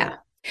 Yeah.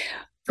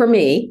 For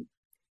me,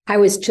 I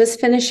was just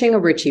finishing a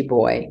Ritchie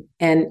Boy,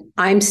 and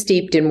I'm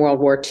steeped in World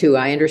War II.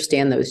 I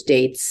understand those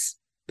dates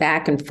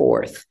back and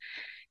forth.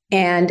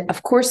 And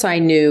of course, I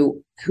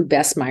knew who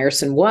Bess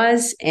Meyerson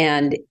was.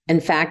 And in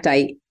fact,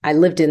 I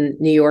lived in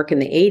New York in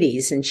the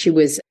 80s, and she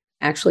was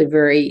actually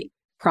very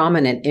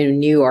prominent in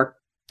New York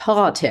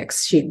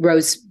politics. She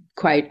rose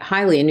quite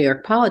highly in New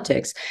York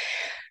politics.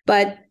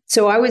 But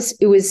so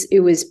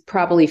it was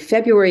probably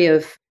February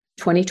of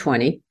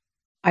 2020.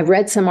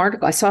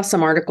 I saw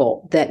some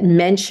article that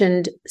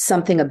mentioned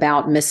something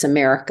about Miss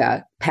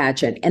America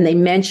pageant, and they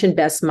mentioned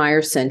Bess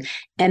Meyerson,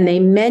 and they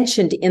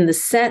mentioned in the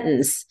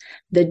sentence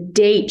the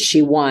date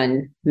she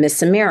won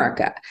Miss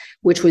America,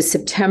 which was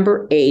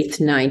September 8th,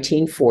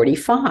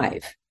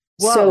 1945.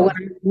 Whoa. So when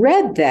I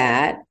read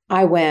that,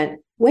 I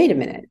went, wait a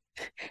minute.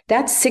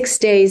 That's 6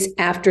 days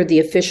after the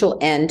official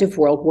end of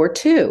World War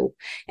II.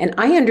 And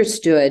I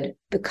understood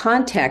the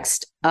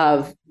context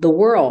of the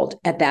world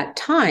at that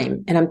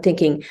time. And I'm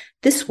thinking,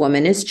 this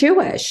woman is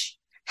Jewish.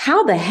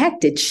 How the heck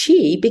did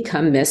she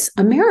become Miss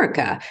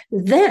America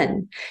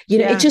then?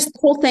 It just, the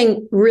whole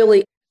thing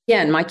really,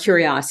 again, my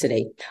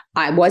curiosity.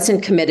 I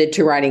wasn't committed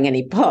to writing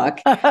any book.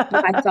 But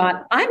I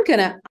thought, I'm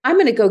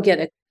gonna go get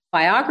a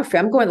biography.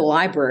 I'm going to the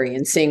library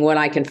and seeing what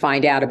I can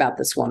find out about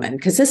this woman,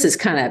 because this is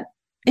kind of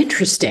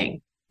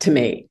interesting to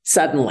me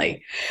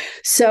suddenly.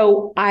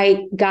 So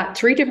I got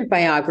 3 different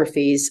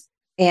biographies,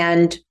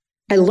 and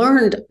I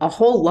learned a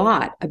whole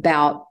lot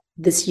about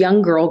this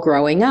young girl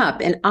growing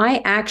up. And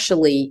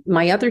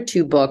my other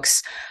 2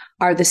 books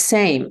are the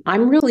same.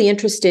 I'm really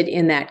interested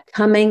in that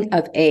coming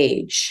of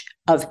age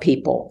of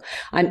people.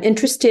 I'm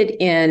interested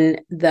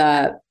in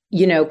the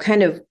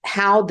kind of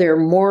how their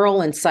moral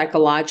and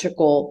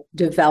psychological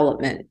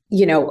development,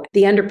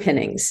 the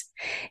underpinnings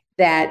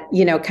that,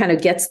 kind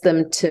of gets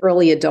them to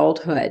early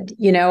adulthood.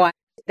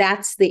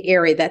 That's the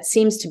area that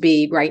seems to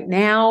be right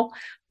now.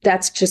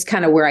 That's just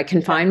kind of where I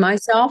can find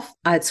myself.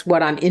 It's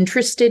what I'm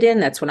interested in.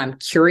 That's what I'm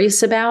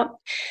curious about.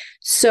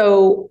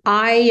 So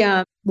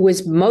I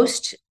was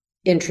most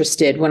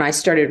interested when I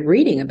started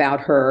reading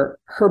about her.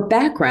 Her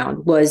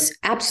background was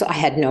absolutely, I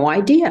had no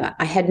idea.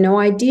 I had no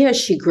idea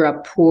she grew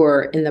up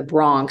poor in the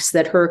Bronx,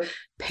 that her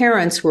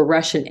parents were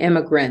Russian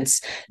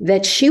immigrants,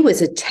 that she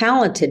was a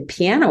talented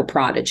piano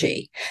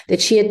prodigy,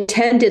 that she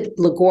attended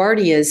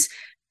LaGuardia's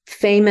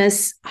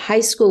famous High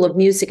School of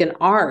Music and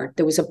Art.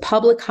 There was a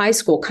public high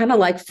school, kind of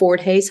like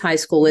Fort Hayes High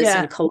School is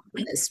in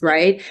Columbus,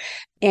 right?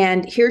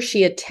 And here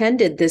she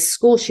attended this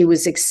school. She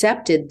was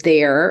accepted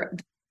there.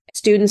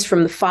 Students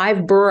from the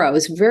 5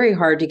 boroughs, very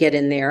hard to get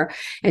in there.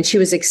 And she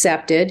was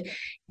accepted.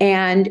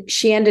 And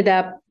she ended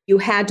up, you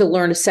had to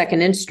learn a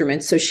second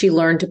instrument. So she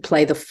learned to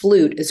play the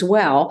flute as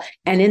well.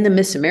 And in the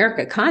Miss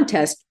America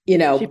contest,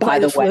 by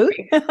the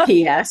way,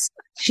 P.S.,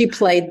 she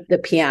played the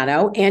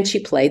piano and she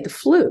played the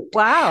flute.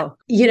 Wow.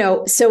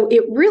 So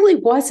it really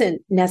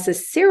wasn't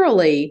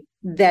necessarily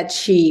that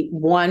she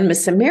won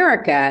Miss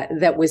America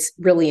that was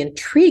really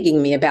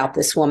intriguing me about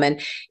this woman.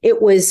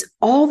 It was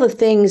all the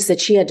things that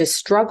she had to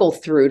struggle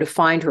through to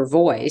find her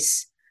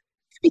voice,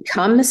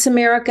 become Miss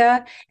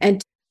America,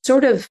 and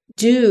sort of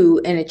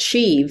do and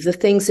achieve the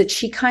things that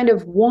she kind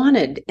of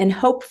wanted and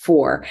hoped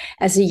for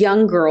as a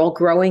young girl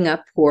growing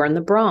up poor in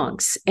the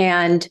Bronx.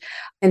 And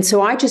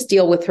so I just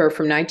deal with her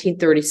from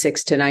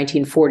 1936 to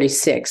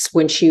 1946.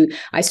 When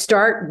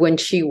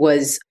she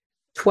was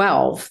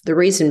 12. The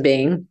reason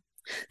being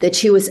that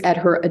she was at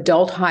her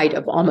adult height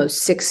of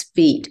almost 6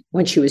 feet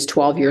when she was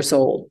 12 years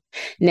old.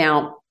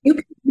 Now, you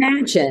can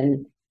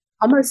imagine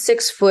almost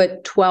 6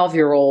 foot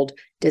 12-year-old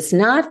does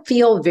not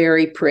feel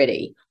very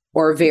pretty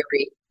or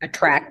very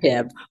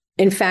attractive.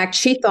 In fact,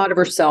 she thought of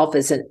herself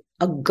as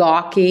a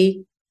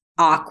gawky,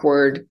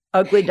 awkward,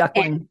 ugly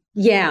duckling.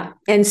 Yeah.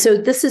 And so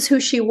this is who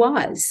she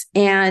was.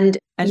 And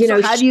you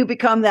know, how do you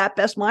become that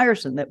Bess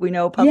Meyerson that we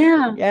know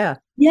publicly? Yeah.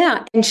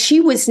 Yeah. And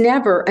she was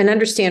never, and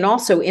understand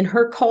also in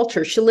her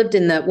culture, she lived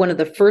in one of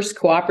the first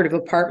cooperative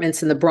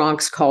apartments in the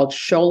Bronx called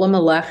Sholem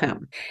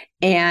Aleichem.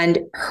 And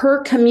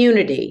her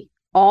community,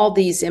 all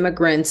these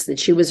immigrants that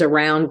she was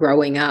around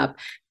growing up,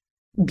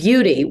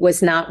 beauty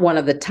was not one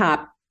of the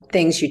top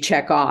things you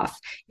check off.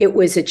 It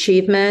was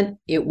achievement.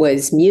 It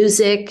was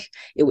music.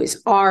 It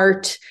was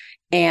art.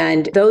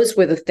 And those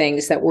were the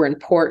things that were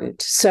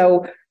important.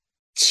 So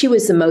she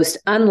was the most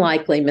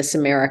unlikely Miss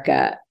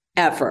America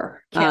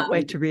ever. Can't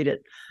wait to read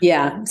it.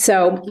 Yeah.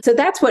 So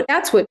that's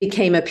what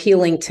became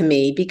appealing to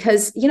me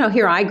because,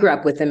 here I grew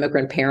up with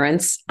immigrant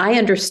parents. I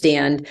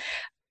understand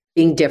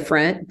being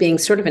different, being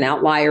sort of an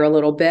outlier a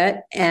little bit.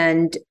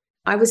 And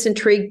I was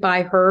intrigued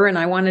by her and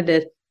I wanted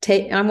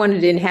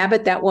to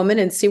inhabit that woman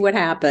and see what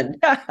happened.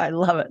 I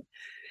love it.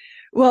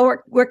 Well,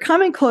 we're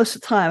coming close to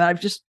time.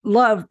 I've just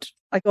loved,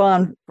 I go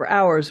on for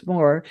hours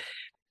more.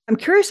 I'm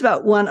curious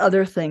about one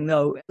other thing,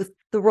 though, with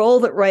the role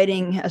that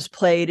writing has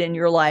played in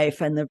your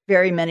life and the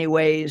very many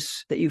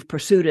ways that you've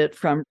pursued it,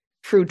 from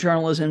true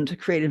journalism to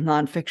creative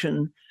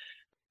nonfiction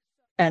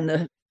and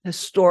the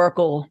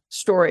historical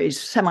stories,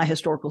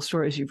 semi-historical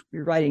stories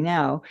you're writing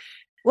now.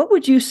 What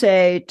would you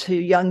say to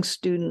young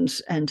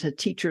students and to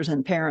teachers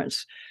and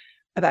parents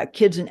about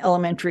kids in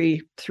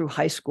elementary through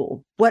high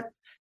school?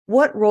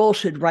 What role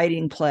should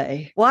writing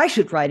play? Why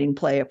should writing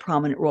play a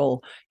prominent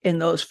role in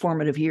those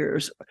formative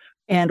years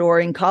and or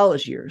in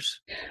college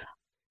years?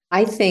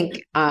 I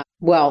think,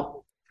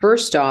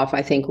 first off,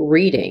 I think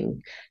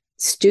reading,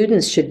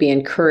 students should be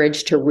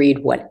encouraged to read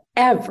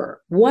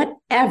whatever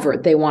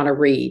they want to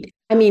read.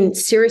 I mean,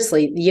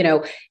 seriously,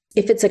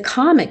 if it's a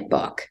comic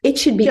book, they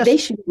should be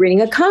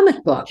reading a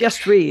comic book.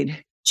 Just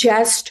read.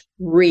 Just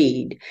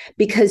read,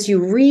 because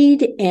you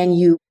read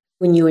and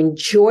when you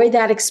enjoy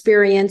that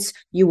experience,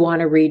 you want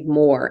to read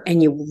more,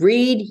 and you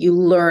read, you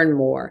learn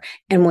more.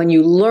 And when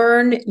you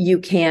learn, you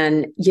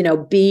can,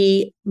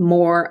 be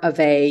more of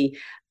a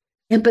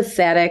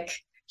empathetic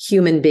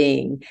human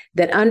being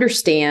that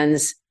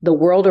understands the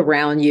world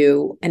around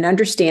you and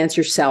understands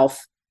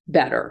yourself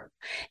better.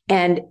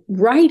 And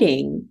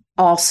writing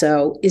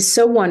also is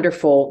so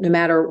wonderful, no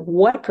matter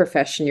what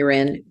profession you're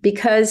in,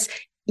 because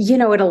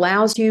it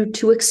allows you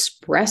to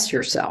express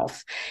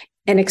yourself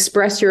and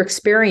express your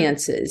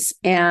experiences.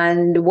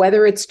 And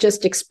whether it's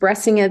just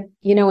expressing it,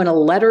 in a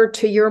letter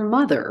to your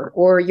mother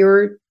or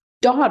your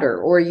daughter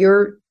or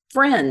your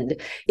friend,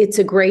 it's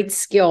a great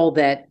skill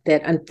that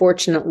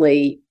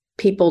unfortunately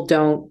people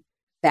don't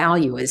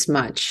value as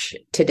much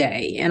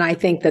today. And I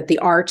think that the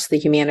arts, the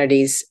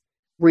humanities,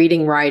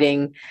 reading,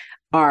 writing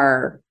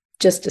are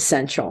just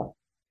essential.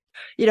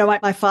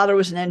 My father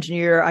was an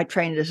engineer. I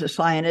trained as a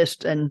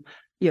scientist, and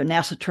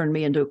NASA turned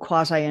me into a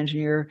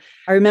quasi-engineer.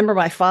 I remember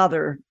my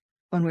father,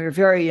 when we were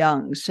very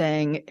young,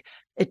 saying,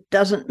 it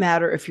doesn't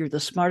matter if you're the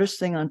smartest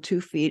thing on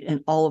 2 feet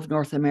in all of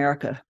North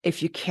America.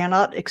 If you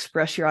cannot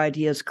express your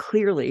ideas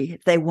clearly,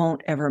 they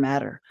won't ever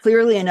matter.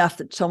 Clearly enough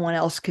that someone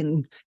else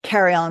can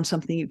carry on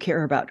something you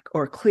care about,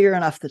 or clear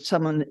enough that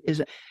someone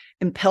is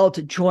impelled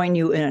to join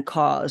you in a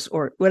cause,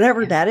 or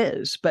whatever that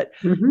is. But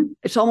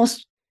it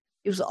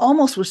was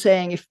almost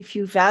saying, if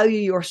you value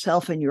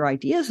yourself and your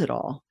ideas at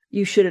all,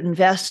 you should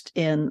invest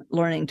in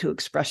learning to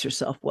express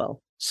yourself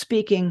well,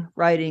 speaking,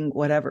 writing,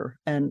 whatever.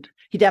 And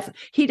he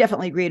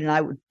definitely agreed, and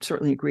I would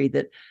certainly agree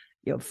that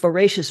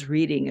voracious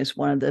reading is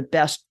one of the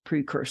best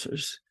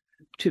precursors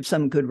to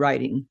some good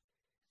writing.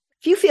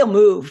 If you feel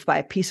moved by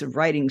a piece of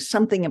writing,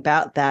 something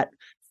about that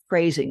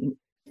phrasing,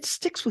 it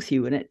sticks with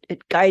you, and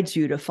it guides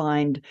you to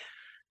find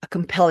a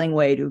compelling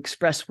way to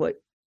express what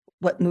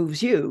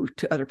moves you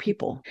to other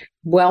people.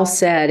 Well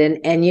said.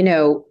 And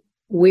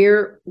we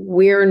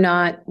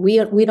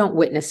don't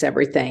witness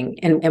everything,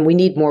 and we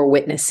need more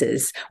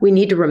witnesses. We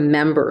need to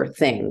remember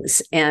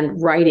things, and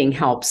writing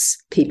helps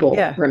people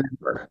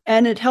remember.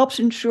 And it helps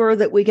ensure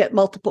that we get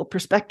multiple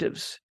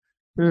perspectives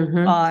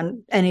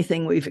on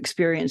anything we've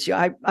experienced.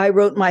 I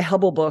wrote my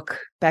Hubble book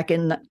back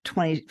in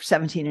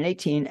 2017 and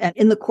 18, and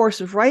in the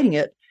course of writing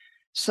it,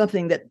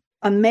 something that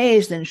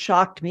amazed and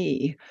shocked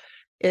me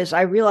is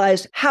I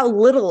realized how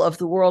little of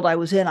the world I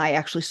was in I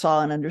actually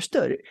saw and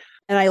understood.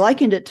 And I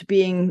likened it to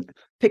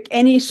pick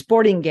any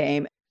sporting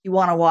game you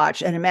want to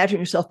watch and imagine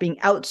yourself being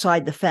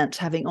outside the fence,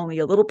 having only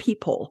a little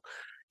peephole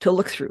to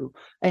look through.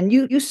 And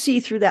you see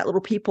through that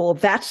little peephole,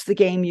 that's the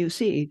game you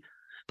see.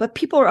 But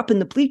people are up in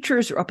the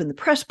bleachers or up in the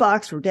press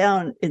box or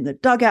down in the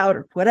dugout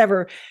or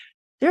whatever.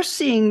 They're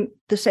seeing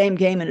the same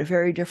game in a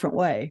very different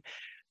way.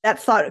 That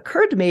thought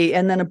occurred to me.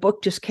 And then a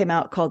book just came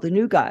out called The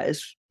New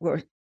Guys,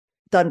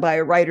 done by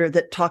a writer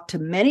that talked to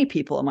many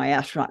people in my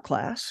astronaut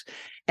class.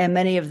 and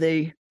many of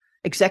the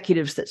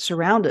executives that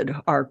surrounded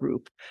our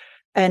group.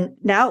 And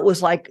now it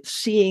was like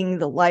seeing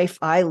the life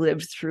I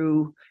lived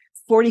through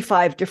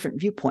 45 different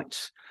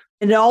viewpoints.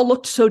 And it all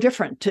looked so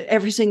different to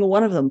every single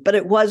one of them, but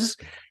it was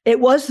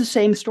the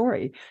same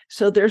story.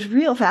 So there's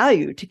real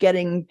value to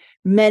getting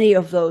many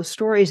of those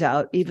stories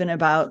out, even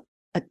about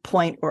a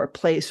point or a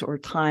place or a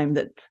time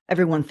that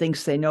everyone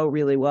thinks they know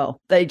really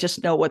well. They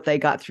just know what they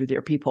got through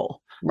their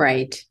peephole.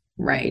 Right.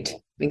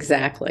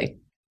 Exactly.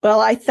 Well,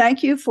 I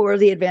thank you for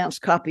the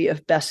advanced copy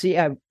of Bessie.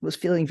 I was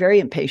feeling very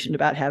impatient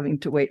about having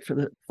to wait for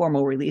the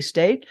formal release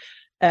date.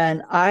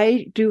 And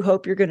I do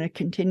hope you're going to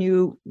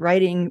continue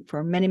writing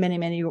for many, many,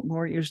 many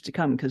more years to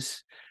come,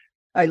 because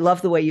I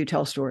love the way you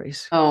tell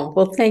stories. Oh,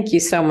 well, thank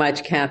you so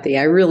much, Kathy.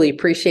 I really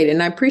appreciate it.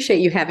 And I appreciate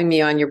you having me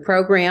on your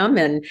program.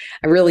 And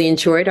I really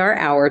enjoyed our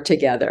hour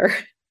together.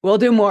 We'll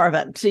do more of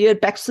it. See you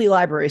at Bexley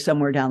Library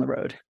somewhere down the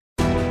road.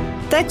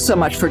 Thanks so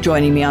much for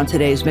joining me on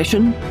today's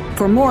mission.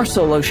 For more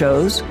solo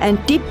shows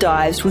and deep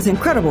dives with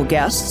incredible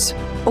guests,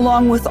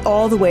 along with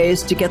all the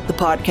ways to get the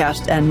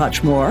podcast and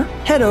much more,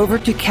 head over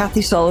to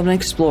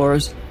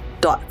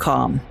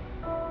KathySullivanExplores.com.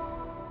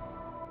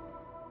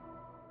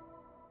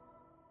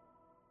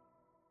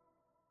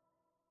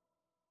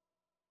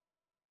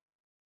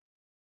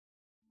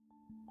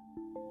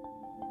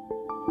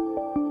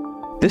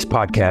 This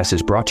podcast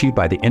is brought to you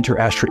by the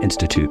InterAstra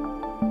Institute.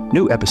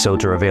 New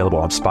episodes are available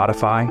on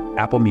Spotify,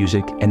 Apple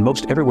Music, and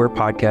most everywhere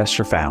podcasts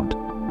are found.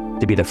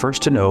 To be the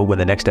first to know when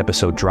the next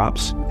episode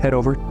drops, head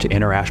over to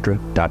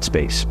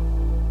interastra.space.